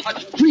shot.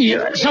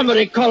 Please,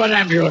 somebody call an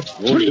ambulance.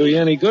 Won't do you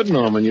any good,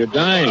 Norman. You're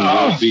dying.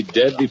 You'll be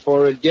dead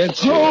before it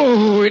gets you.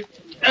 Oh, it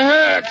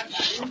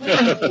hurts.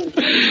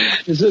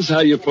 Is this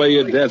how you play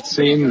your death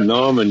scene?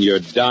 Norman, you're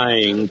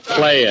dying.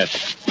 Play it.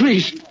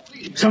 Please,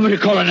 somebody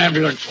call an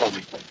ambulance for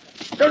me.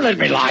 Don't let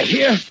me lie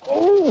here.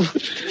 Oh,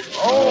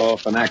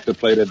 if an actor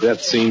played a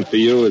death scene for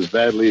you as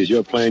badly as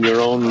you're playing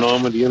your own,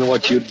 Norman, do you know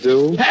what you'd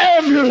do?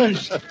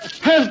 Ambulance!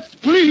 Help,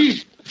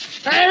 please!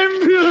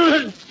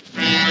 Ambulance!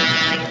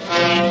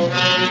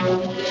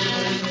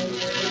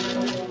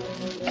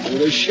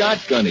 With a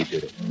shotgun he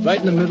did it. Right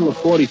in the middle of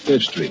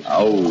 45th Street.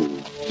 Oh.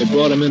 They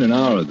brought him in an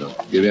hour ago.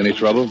 Give you any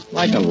trouble?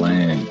 Like a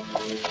lamb.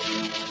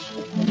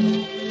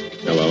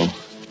 Hello.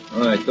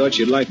 Oh, I thought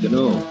you'd like to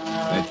know.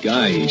 That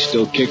guy, he's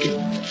still kicking.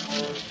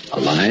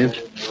 Alive?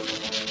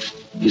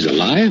 He's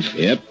alive?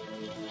 Yep.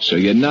 So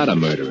you're not a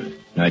murderer.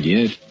 Not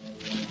yet.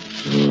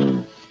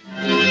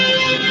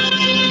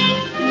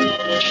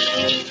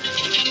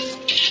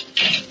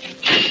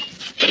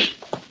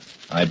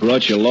 I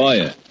brought your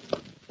lawyer.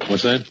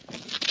 What's that?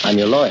 I'm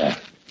your lawyer.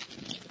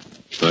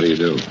 How do you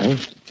do? Huh?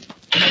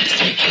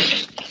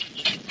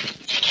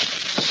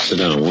 Sit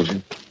down, won't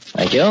you?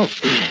 Thank you.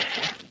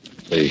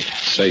 They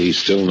say he's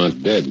still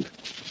not dead.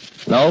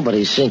 No, but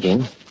he's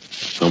sinking.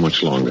 How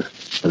much longer?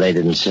 They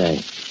didn't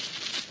say.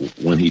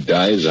 When he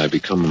dies, I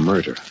become a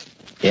murderer.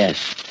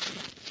 Yes.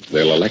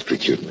 They'll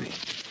electrocute me.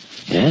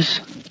 Yes?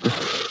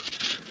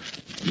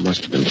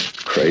 Must have been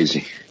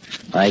crazy.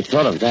 I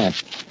thought of that.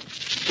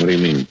 What do you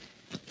mean?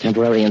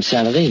 Temporary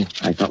insanity.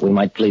 I thought we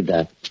might plead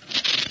that.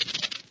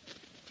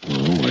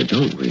 Oh, why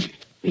don't we?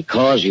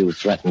 Because you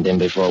threatened him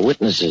before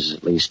witnesses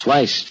at least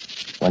twice.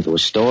 Went to a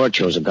store,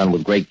 chose a gun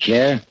with great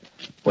care,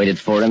 waited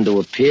for him to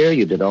appear.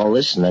 You did all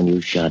this, and then you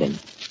shot him.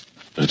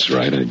 That's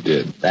right, I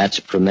did. That's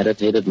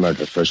premeditated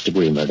murder,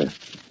 first-degree murder.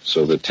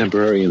 So the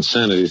temporary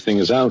insanity thing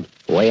is out?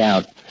 Way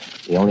out.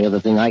 The only other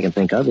thing I can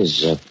think of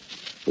is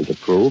we could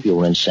prove you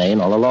were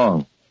insane all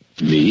along.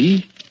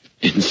 Me?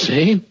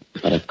 Insane?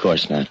 But of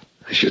course not.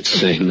 I should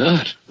say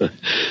not.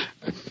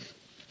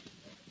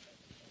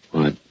 What?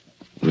 Wait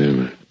a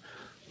minute.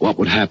 What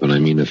would happen,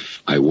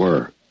 if I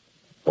were?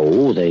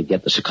 Oh, they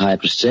get the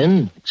psychiatrists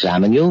in,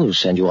 examine you,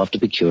 send you off to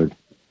be cured.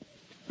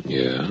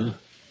 Yeah?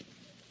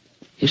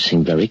 You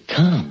seem very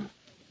calm.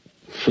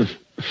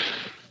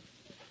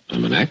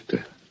 I'm an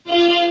actor.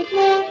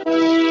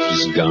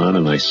 He's gone,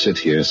 and I sit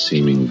here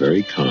seeming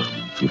very calm.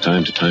 From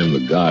time to time, the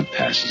guard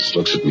passes,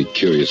 looks at me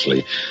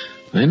curiously.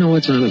 I know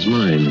what's on his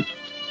mind.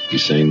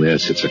 He's saying there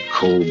sits a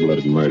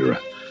cold-blooded murderer.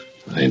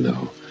 I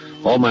know.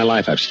 All my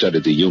life I've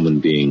studied the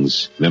human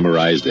beings,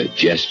 memorized their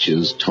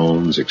gestures,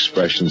 tones,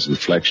 expressions,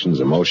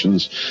 inflections,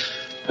 emotions.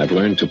 I've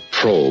learned to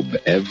probe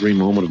every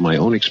moment of my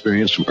own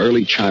experience from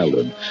early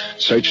childhood,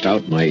 searched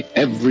out my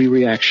every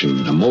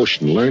reaction,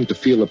 emotion, learned to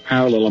feel the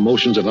parallel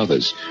emotions of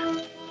others.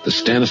 The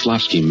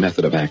Stanislavski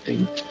method of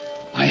acting.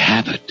 I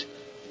have it.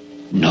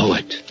 Know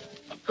it.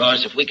 Of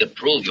course, if we could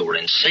prove you were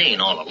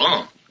insane all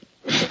along.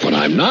 But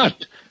I'm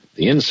not.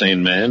 The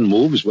insane man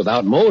moves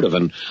without motive,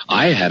 and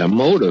I had a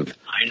motive.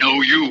 I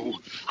know you.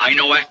 I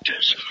know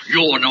actors.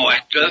 You're no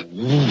actor.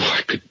 Ooh,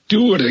 I could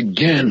do it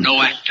again.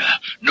 No actor.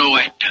 No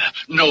actor.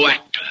 No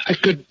actor. I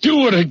could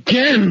do it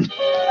again.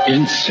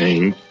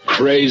 Insane,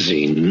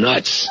 crazy,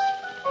 nuts.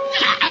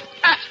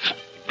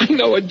 I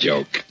know a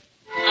joke.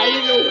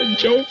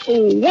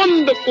 A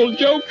wonderful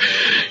joke.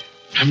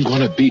 I'm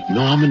going to beat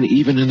Norman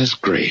even in his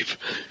grave.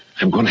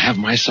 I'm going to have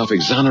myself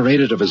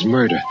exonerated of his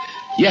murder.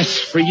 Yes,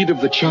 freed of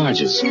the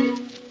charges.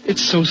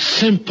 It's so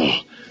simple.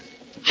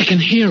 I can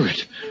hear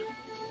it.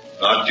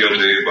 Not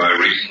guilty by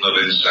reason of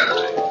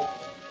insanity.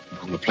 I'm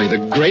going to play the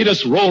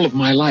greatest role of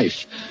my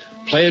life.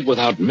 Play it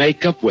without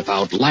makeup,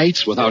 without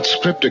lights, without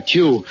script or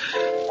cue.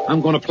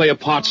 I'm going to play a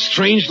part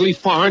strangely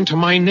foreign to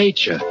my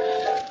nature.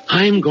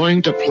 I'm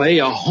going to play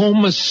a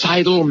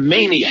homicidal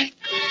maniac.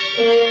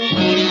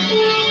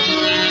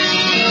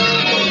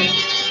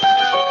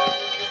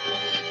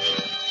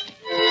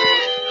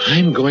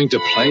 I'm going to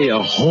play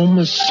a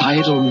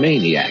homicidal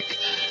maniac.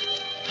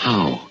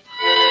 How?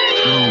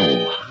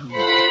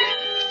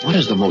 What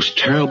is the most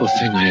terrible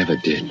thing I ever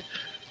did?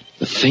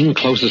 The thing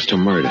closest to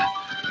murder.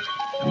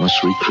 I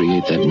must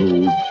recreate that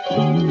mood.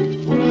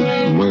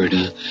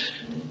 Murder.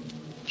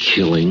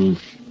 Killing.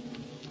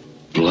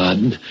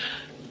 Blood.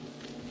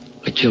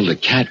 I killed a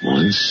cat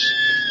once.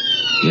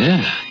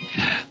 Yeah.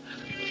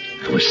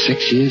 I was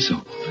 6 years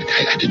old.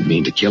 I didn't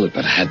mean to kill it,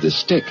 but I had this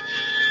stick.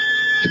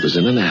 It was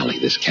in an alley,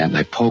 this cat, and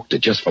I poked it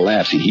just for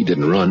laughs. He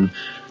didn't run.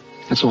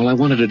 That's all I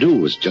wanted to do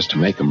was just to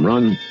make him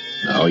run.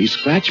 No, he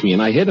scratched me,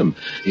 and I hit him.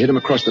 I hit him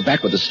across the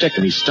back with a stick,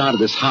 and he started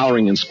this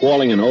howling and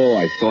squalling, and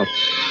I thought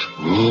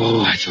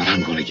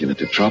I'm going to get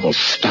into trouble.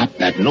 Stop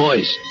that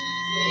noise.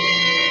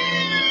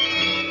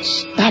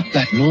 Stop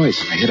that noise.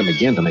 I hit him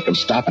again to make him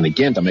stop, and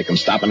again to make him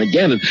stop, and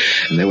again,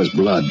 and there was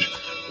blood.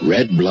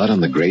 Red blood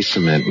on the gray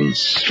cement, and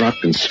struck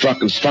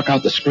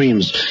out the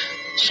screams,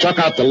 struck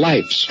out the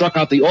life, struck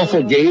out the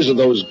awful gaze of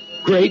those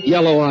great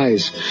yellow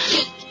eyes,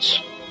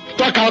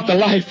 struck out the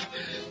life,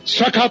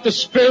 struck out the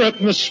spirit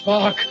and the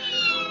spark.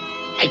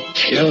 I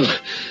kill.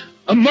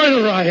 A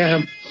murderer I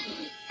am.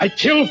 I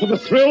kill for the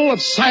thrill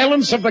of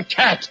silence of the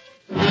cat.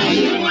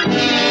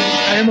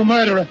 I am a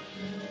murderer.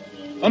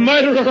 A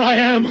murderer I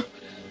am.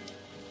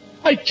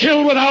 I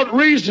kill without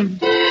reason.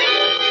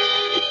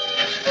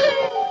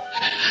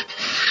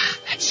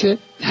 That's it.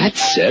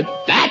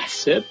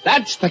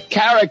 That's the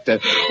character.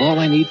 All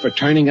I need for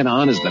turning it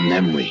on is the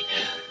memory.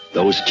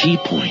 Those key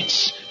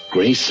points.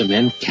 Gray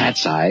cement,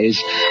 cat's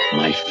eyes,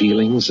 my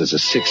feelings as a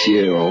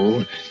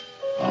 6-year-old.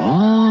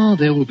 Oh,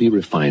 there will be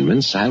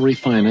refinements. I'll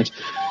refine it.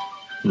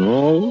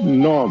 Oh,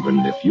 Norman,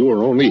 if you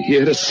were only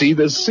here to see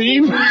this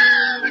scene.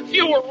 If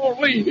you were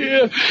only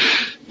here.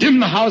 Dim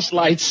the house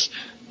lights.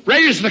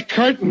 Raise the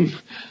curtain.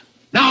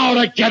 Now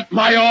to get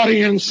my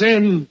audience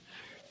in.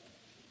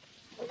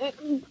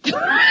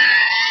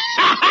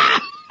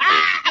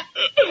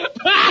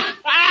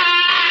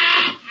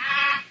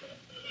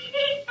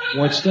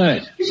 What's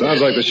that?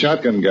 Sounds like the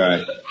shotgun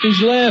guy.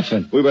 He's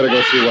laughing. We better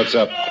go see what's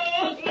up.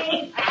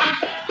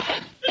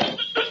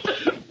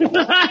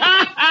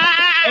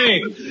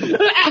 Hey!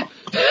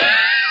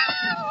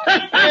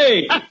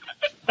 Hey!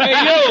 Hey,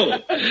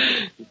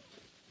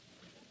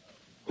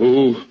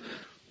 you!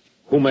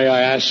 Who may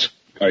I ask?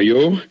 Are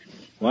you?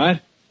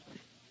 What?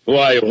 Who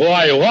are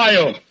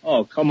you?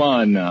 Oh, come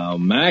on now,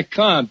 Mac.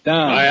 Calm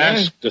down. I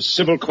asked a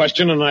civil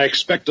question, and I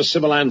expect a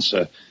civil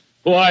answer.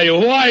 Who are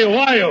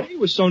you? He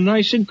was so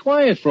nice and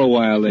quiet for a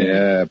while there.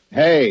 Yeah.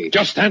 Hey.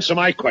 Just answer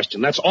my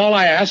question. That's all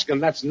I ask,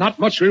 and that's not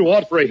much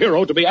reward for a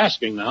hero to be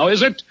asking now,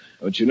 is it?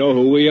 Don't you know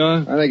who we are?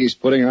 I think he's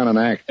putting on an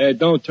act. Hey,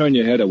 don't turn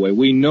your head away.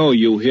 We know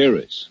you hear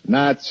us.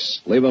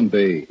 Nuts. Leave him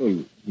be.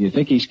 Oh, you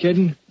think he's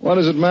kidding? What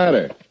does it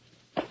matter?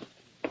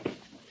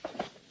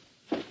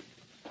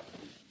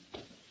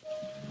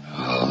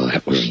 Oh,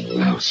 that was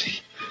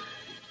lousy.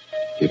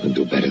 You can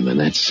do better than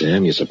that,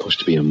 Sam. You're supposed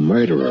to be a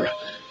murderer.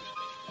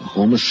 A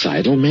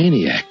homicidal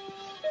maniac.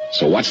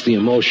 So what's the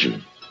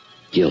emotion?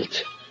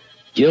 Guilt.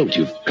 Guilt.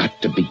 You've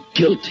got to be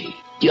guilty.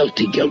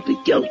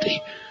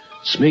 Guilty.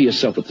 Smear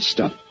yourself with the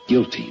stuff.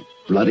 Guilty.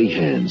 Bloody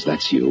hands.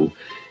 That's you.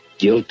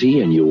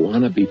 Guilty, and you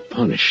want to be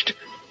punished.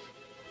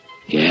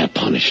 Yeah,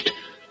 punished.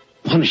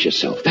 Punish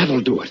yourself.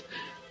 That'll do it.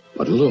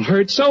 But a little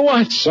hurt, so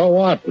what? So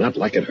what? Not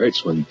like it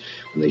hurts when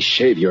they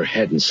shave your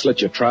head and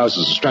slit your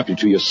trousers and strap you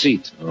to your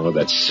seat. Oh,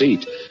 that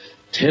seat.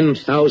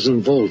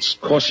 10,000 volts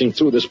coursing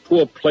through this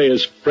poor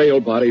player's frail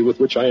body with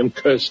which I am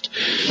cursed.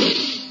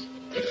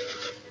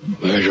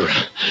 Murderer.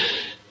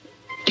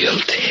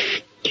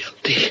 Guilty.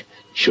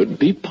 Should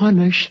be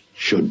punished.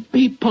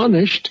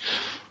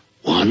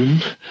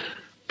 1,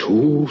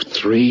 2,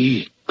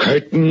 3.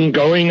 Curtain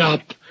going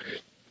up.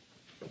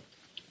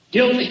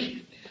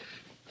 Guilty.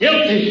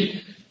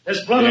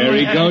 There's blood on my There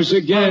he hands. goes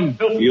again.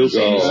 You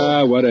go.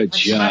 Ah, what a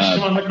Smashed job.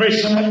 him on the gray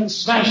cement and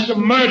smashed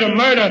him.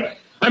 Murder.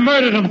 I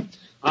murdered him.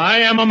 I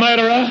am a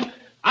murderer.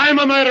 I'm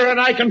a murderer, and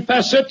I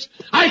confess it.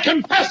 I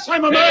confess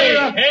I'm a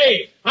murderer.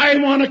 Hey! I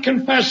want to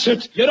confess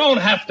it. You don't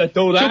have to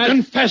do that. To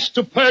confess,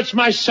 to purge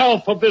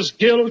myself of this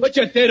guilt. But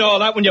you did all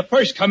that when you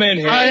first come in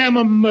here. I am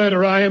a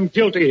murderer. I am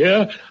guilty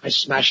here. I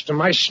smashed him.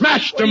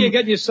 What are you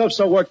getting yourself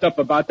so worked up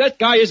about? That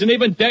guy isn't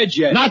even dead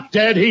yet. Not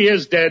dead. He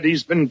is dead.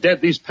 He's been dead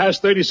these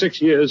past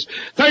 36 years.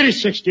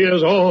 36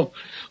 years. Oh,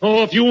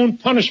 if you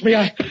won't punish me,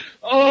 Hey,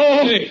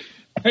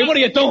 what are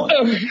you doing?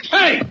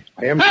 I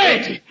am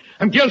guilty.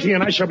 I'm guilty,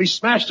 and I shall be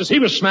smashed as he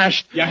was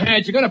smashed. Your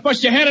hand. You're going to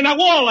bust your hand in that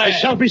wall there. I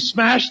shall be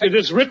smashed. It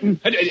is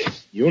written.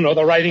 You know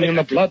the writing in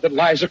the blood that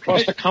lies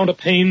across the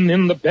counterpane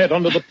in the bed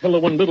under the pillow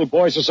when little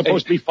boys are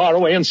supposed to be far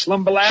away in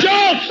slumberland.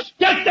 Schultz!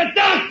 Get the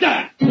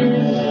doctor!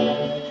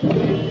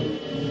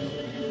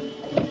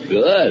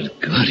 Good.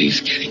 He's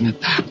getting the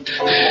doctor.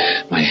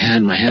 My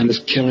hand is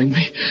killing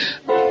me.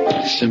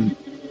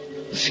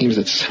 Seems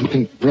that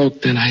something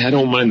broke then. I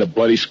don't mind the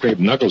bloody scraped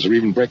knuckles or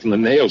even breaking the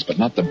nails, but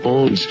not the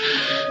bones.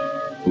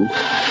 Ooh,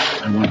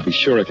 I want to be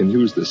sure I can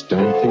use this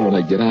darn thing when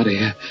I get out of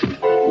here.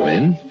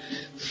 When?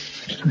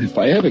 If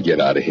I ever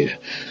get out of here.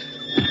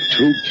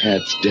 2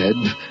 cats dead,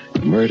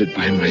 murdered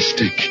by my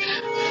stick.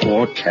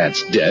 4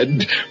 cats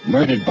dead,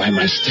 murdered by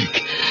my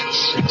stick.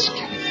 6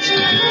 cats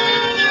dead.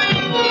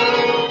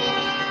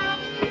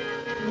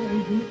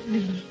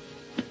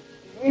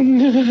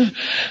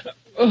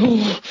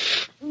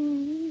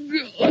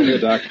 Right here,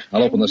 Doc.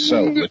 I'll open the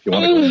cell if you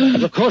want to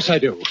go. Of course I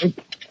do.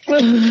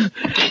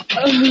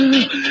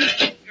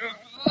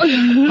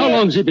 How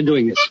long's he been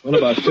doing this? Well,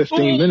 about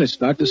 15 minutes,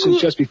 Doctor, since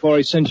just before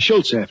he sent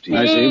Schultz after you.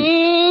 I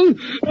see.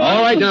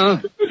 All right,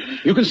 now.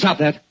 You can stop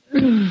that.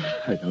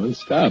 I don't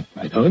stop.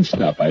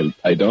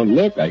 I don't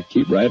look. I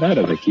keep right at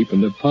it. I keep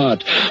in the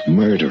pot.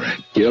 Murderer.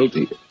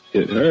 Guilty.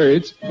 It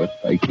hurts, but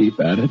if I keep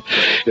at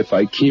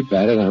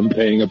it, I'm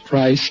paying a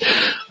price.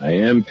 I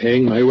am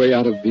paying my way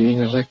out of being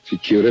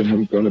electrocuted.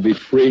 I'm going to be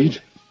freed.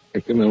 I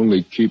can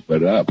only keep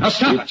it up. Now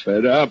stop Keep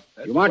it up.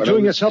 You aren't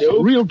doing yourself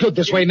real good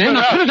this way, man.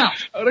 Now put it out.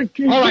 All right,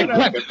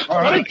 grab it. All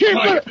right, keep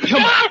it.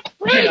 Come on.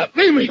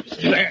 Leave me.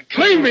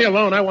 Leave me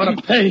alone. I want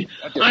to pay.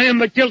 I am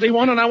the guilty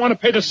one, and I want to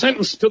pay the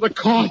sentence to the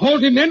court.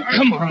 Hold him in.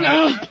 Come on.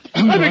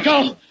 Let me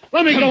go.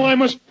 I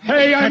must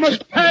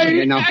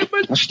pay. Now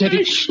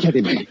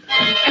steady, man.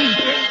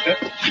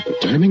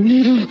 Hypodermic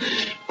needle.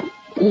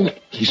 Oh,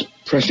 he's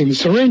pressing the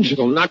syringe.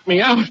 It'll knock me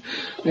out.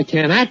 I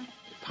can't act.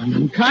 I'm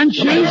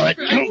unconscious. I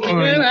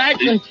can't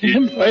act. I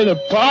can't play the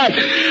part.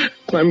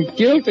 I'm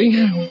guilty.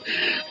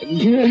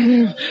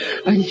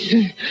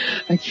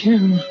 I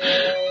can't.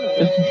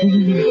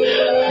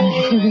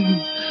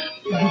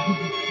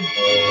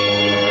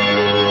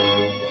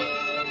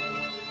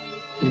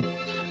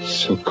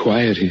 So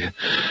quiet here.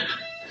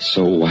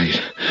 So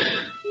white.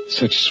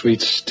 Such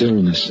sweet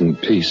stillness and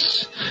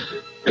peace.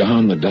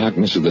 Gone the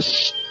darkness of the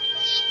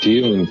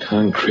steel and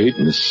concrete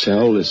in the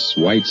cell, this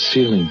white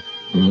ceiling.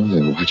 Oh,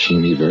 they're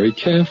watching me very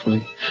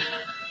carefully.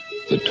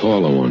 The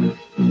taller one,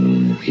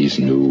 he's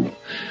new.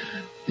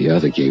 The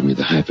other gave me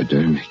the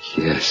hypodermic,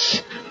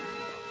 yes.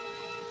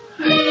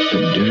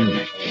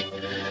 Hypodermic.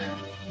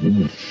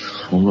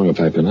 How long have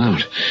I been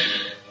out?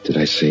 Did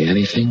I say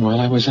anything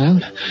while I was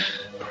out?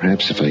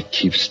 Perhaps if I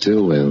keep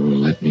still, they'll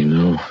let me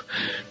know.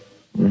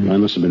 I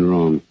must have been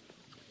wrong.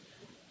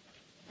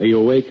 Are you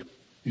awake?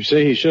 You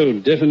say he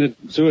showed definite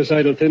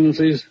suicidal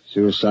tendencies?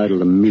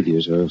 Suicidal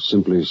immediate or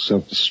simply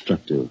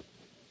self-destructive.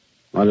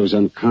 While he was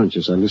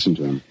unconscious, I listened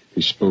to him.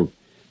 He spoke.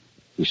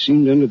 He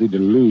seemed under the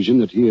delusion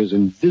that he is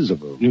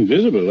invisible.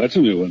 Invisible? That's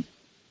a new one.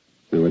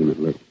 Now, wait a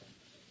minute, look.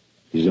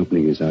 He's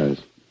opening his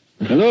eyes.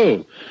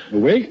 Hello.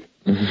 Awake?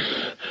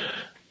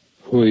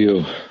 Who are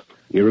you?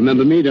 You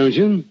remember me, don't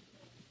you?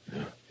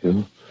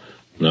 You?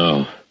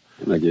 No.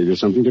 I gave you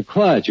something to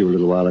quiet you a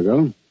little while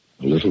ago.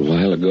 A little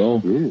while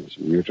ago? Yes.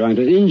 You were trying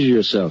to injure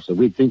yourself so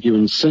we'd think you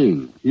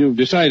insane. You've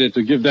decided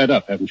to give that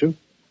up, haven't you?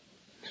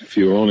 If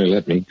you only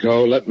let me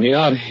go, let me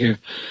out of here.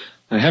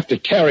 I have to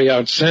carry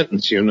out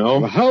sentence, you know.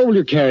 Well, how will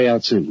you carry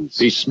out sentence?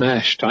 Be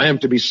smashed. I am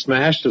to be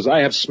smashed as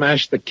I have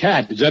smashed the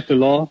cat. Is that the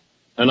law?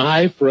 An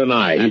eye for an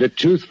eye. And a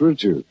tooth for a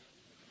tooth.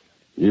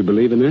 You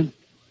believe in that?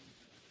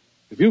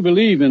 If you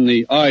believe in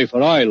the eye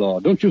for eye law,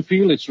 don't you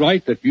feel it's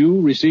right that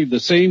you receive the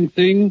same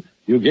thing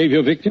you gave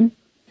your victim?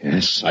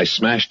 Yes, I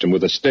smashed him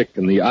with a stick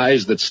in the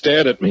eyes that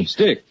stared at me.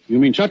 Stick? You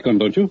mean shotgun,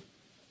 don't you?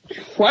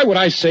 Why would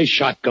I say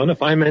shotgun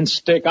if I meant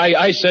stick?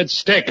 I said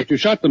stick. But you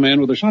shot the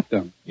man with a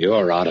shotgun.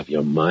 You're out of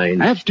your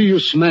mind. After you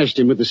smashed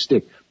him with the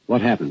stick,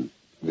 what happened?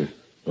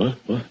 What?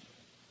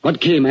 What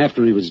came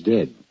after he was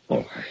dead?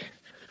 Oh,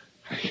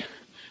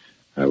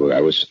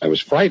 I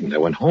was frightened. I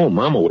went home.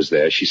 Mama was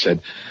there. She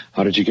said,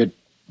 "How did you get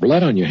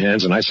blood on your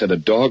hands?" And I said, "A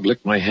dog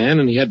licked my hand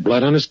and he had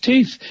blood on his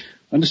teeth."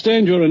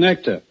 Understand you're an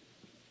actor.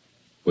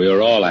 We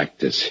are all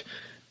actors.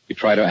 We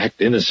try to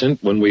act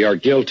innocent when we are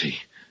guilty.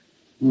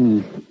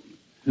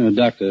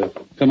 Doctor,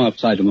 come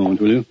outside a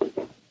moment, will you?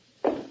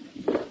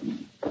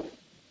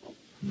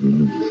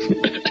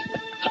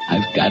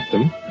 I've got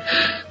them.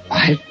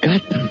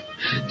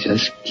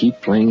 Just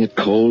keep playing it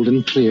cold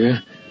and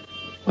clear.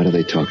 What are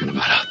they talking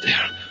about out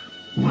there?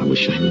 Oh, I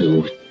wish I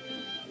knew.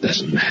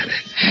 Doesn't matter.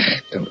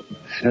 Don't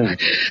matter.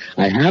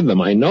 I have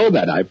them. I know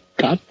that. I've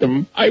got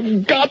them.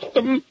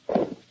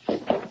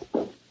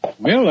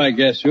 Well, I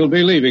guess you'll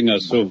be leaving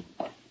us soon.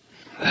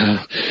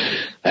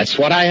 That's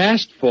what I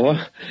asked for.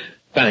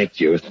 Thank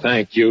you.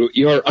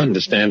 You're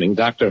understanding,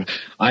 Doctor.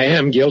 I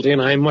am guilty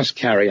and I must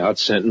carry out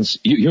sentence.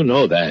 You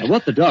know that.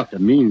 What the doctor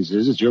means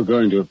is that you're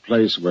going to a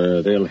place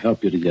where they'll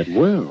help you to get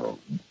well.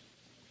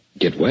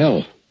 Get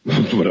well?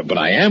 But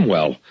I am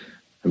well.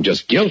 I'm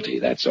just guilty,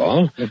 that's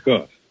all. Of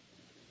course.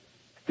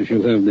 If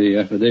you'll have the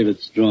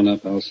affidavits drawn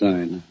up, I'll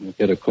sign. We'll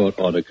get a court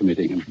order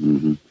committing him.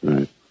 Mm-hmm.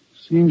 Right.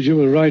 Seems you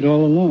were right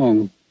all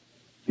along.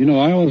 You know,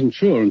 I wasn't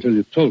sure until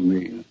you told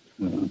me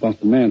about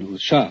the man who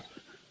was shot,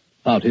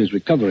 about his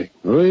recovery.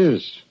 Oh,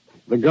 yes.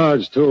 The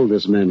guards told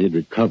this man he'd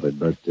recovered,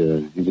 but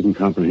he didn't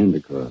comprehend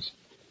the cause.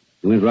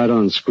 He went right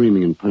on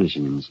screaming and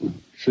punishing him. So.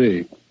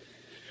 See.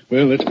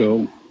 Well, let's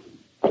go.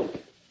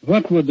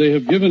 What would they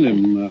have given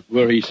him,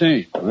 were he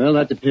sane? Well,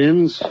 that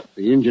depends. If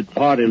the injured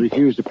party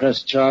refused to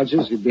press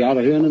charges, he'd be out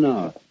of here in an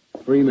hour.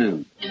 Free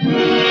man.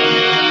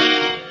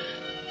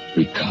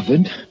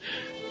 Recovered?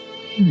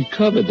 He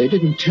recovered. They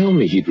didn't tell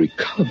me he'd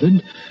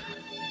recovered.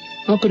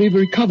 How could he have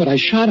recovered? I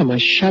shot him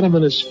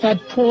in his fat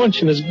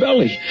paunch and his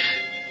belly.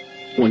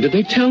 When did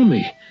they tell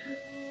me?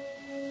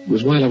 It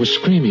was while I was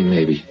screaming,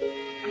 maybe.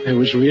 I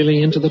was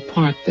really into the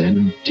part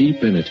then,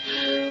 deep in it.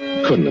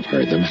 Couldn't have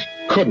heard them.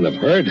 Couldn't have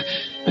heard.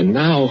 And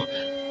now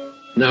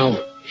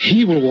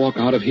he will walk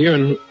out of here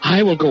and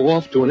I will go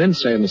off to an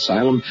insane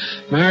asylum,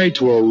 married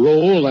to a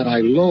role that I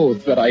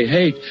loathe, that I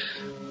hate.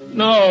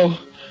 No.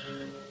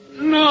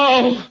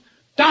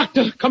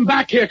 Doctor, come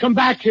back here.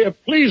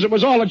 Please, it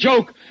was all a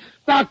joke.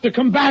 Doctor,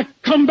 come back.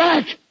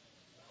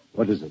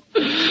 What is it?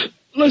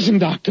 Listen,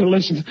 Doctor,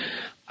 listen.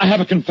 I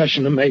have a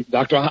confession to make,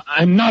 Doctor.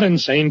 I'm not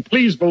insane.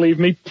 Please believe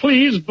me.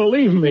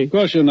 Of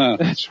course you're not.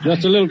 That's right.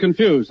 Just a little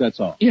confused,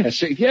 that's all.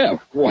 Yes, yeah.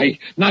 Why,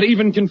 not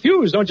even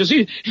confused, don't you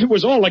see? It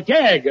was all a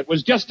gag. It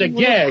was just a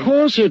gag. Of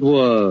course it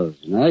was.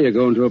 Now you're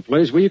going to a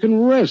place where you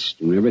can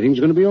rest and everything's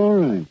going to be all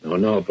right.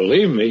 No,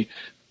 believe me.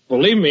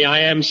 Believe me, I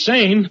am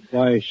sane.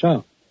 Why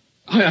shout?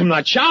 I'm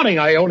not shouting.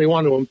 I only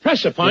want to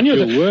impress upon you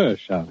that... You were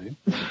shouting,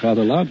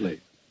 rather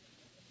loudly.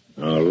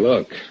 Oh,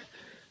 look.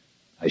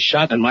 I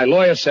shot, and my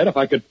lawyer said if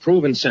I could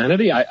prove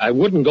insanity, I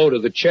wouldn't go to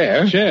the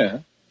chair.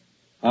 Chair?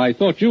 I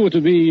thought you were to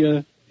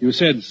be, you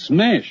said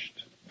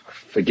smashed.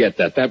 Forget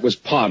that. That was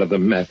part of the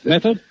method.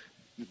 Method?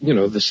 You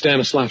know, the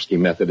Stanislavski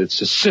method.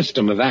 It's a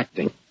system of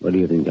acting. What do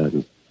you think,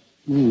 Doctor?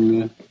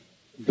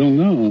 Don't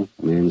know.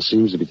 Man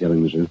seems to be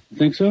telling the truth.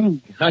 Think so?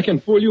 I can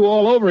fool you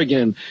all over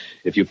again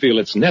if you feel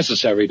it's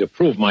necessary to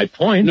prove my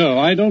point. No,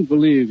 I don't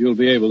believe you'll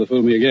be able to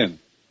fool me again.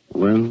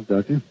 Well,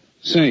 Doctor?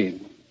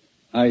 Sane.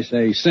 I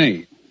say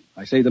sane.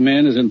 I say the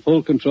man is in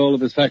full control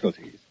of his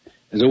faculties,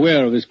 is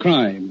aware of his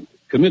crime,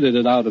 committed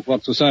it out of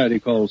what society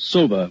calls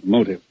sober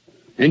motive.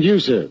 And you,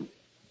 sir?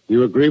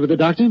 You agree with the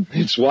doctor?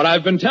 It's what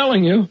I've been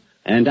telling you.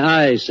 And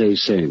I say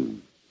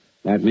sane.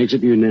 That makes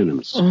it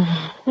unanimous.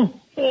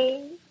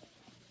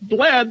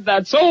 Glad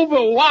that's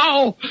over.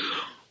 Wow.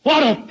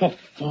 What a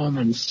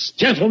performance.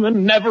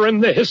 Gentlemen, never in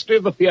the history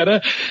of the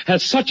theater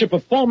has such a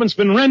performance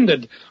been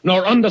rendered,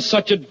 nor under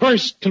such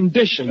adverse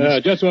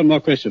conditions. Just one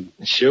more question.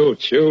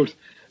 Shoot.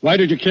 Why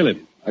did you kill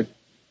him?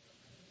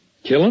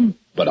 Kill him?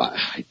 But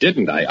I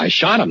didn't. I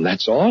shot him,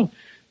 that's all.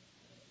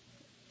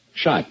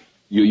 Shot.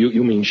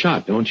 You mean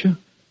shot, don't you?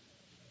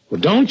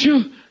 Well, don't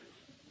you?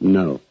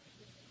 No.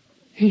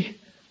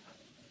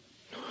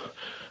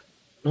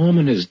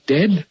 Norman is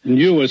dead? And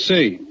you were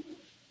sane.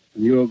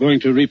 And you are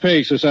going to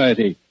repay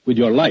society with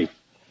your life.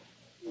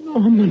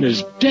 Norman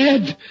is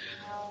dead.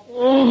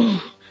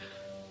 Oh,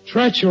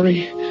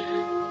 treachery.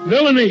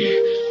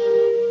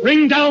 Villainy.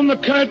 Ring down the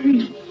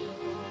curtain.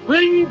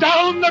 Ring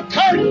down the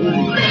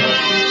curtain.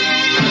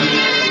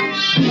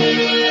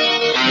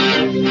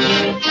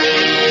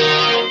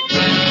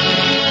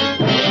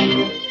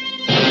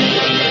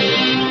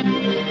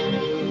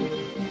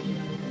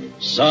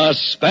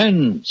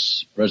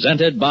 Suspense,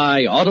 presented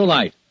by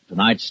Auto-Lite.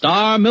 Tonight's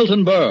star,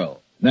 Milton Berle.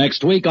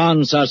 Next week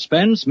on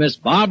Suspense, Miss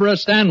Barbara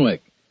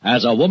Stanwyck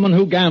as a woman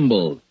who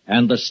gambled,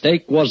 and the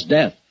stake was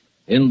death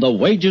in The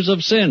Wages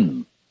of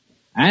Sin.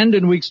 And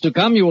in weeks to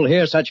come, you will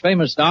hear such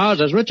famous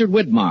stars as Richard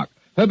Widmark,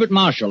 Herbert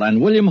Marshall,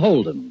 and William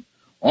Holden.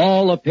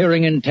 all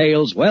appearing in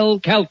tales well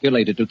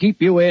calculated to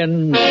keep you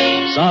in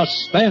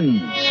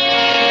suspense.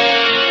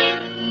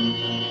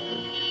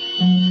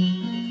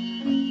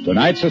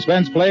 Tonight's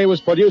suspense play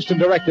was produced and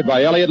directed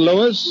by Elliott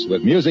Lewis,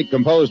 with music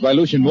composed by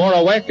Lucien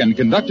Moravec and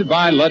conducted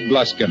by Lud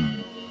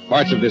Gluskin.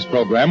 Parts of this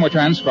program were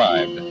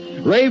transcribed.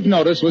 Rave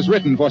Notice was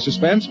written for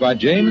Suspense by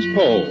James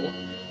Poe.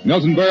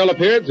 Milton Berle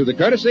appeared through the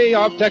courtesy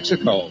of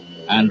Texaco.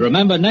 And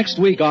remember, next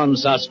week on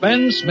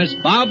Suspense, Miss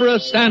Barbara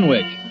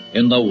Stanwyck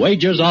in The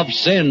Wages of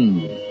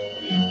Sin.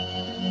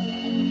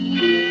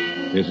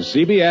 This is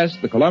CBS,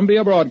 the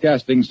Columbia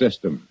Broadcasting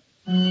System.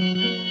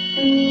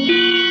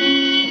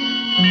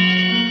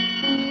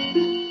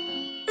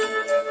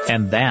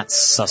 And that's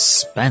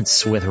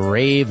Suspense with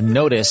Rave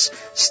Notice,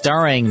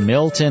 starring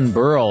Milton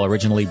Berle,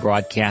 originally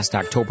broadcast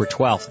October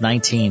 12th,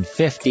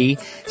 1950,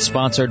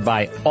 sponsored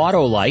by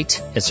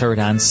Auto-Lite. It's heard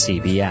on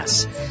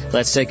CBS.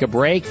 Let's take a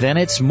break, then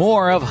it's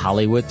more of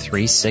Hollywood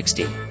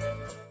 360.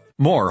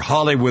 More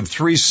Hollywood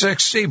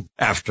 360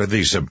 after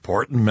these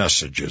important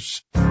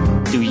messages.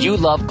 Do you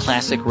love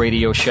classic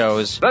radio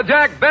shows? The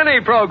Jack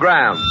Benny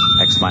Program.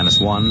 X-1.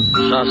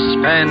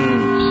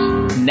 Suspense.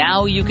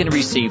 Now you can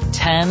receive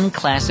 10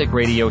 classic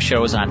radio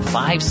shows on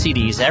 5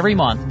 CDs every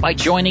month by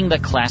joining the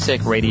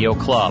Classic Radio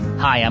Club.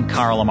 Hi, I'm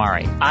Carl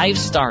Amari. I've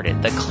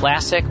started the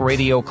Classic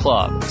Radio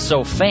Club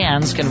so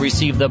fans can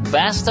receive the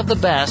best of the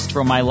best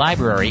from my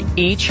library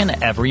each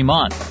and every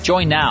month.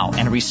 Join now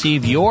and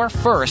receive your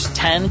first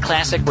 10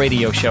 classic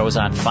radio shows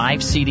on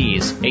 5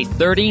 CDs, a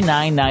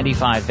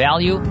 $39.95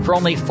 value for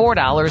only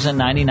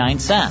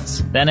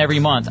 $4.99. Then every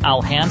month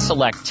I'll hand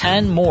select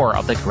 10 more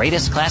of the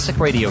greatest classic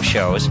radio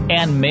shows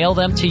and mail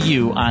them to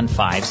you on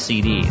 5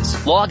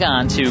 CDs. Log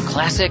on to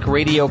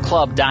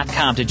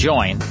ClassicRadioClub.com to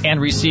join and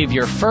receive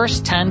your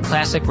first 10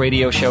 classic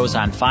radio shows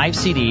on 5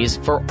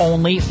 CDs for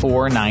only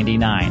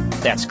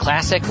 $4.99. That's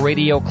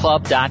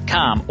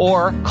ClassicRadioClub.com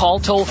or call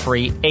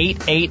toll-free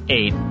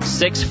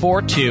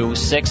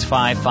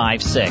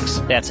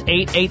 888-642-6556. That's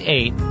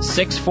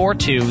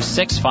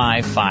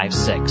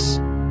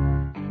 888-642-6556.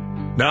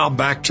 Now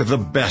back to the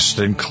best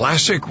in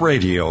classic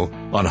radio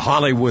on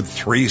Hollywood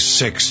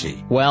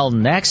 360. Well,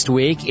 next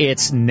week,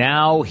 it's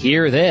Now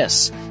Hear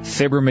This.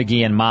 Fibber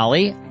McGee and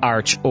Molly,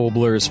 Arch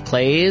Obler's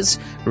Plays,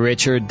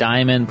 Richard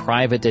Diamond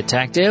Private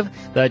Detective,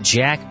 the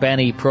Jack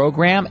Benny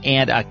Program,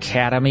 and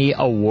Academy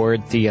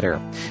Award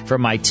Theater.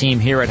 From my team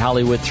here at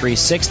Hollywood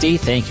 360,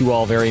 thank you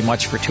all very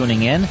much for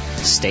tuning in.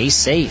 Stay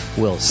safe.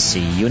 We'll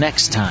see you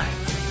next time.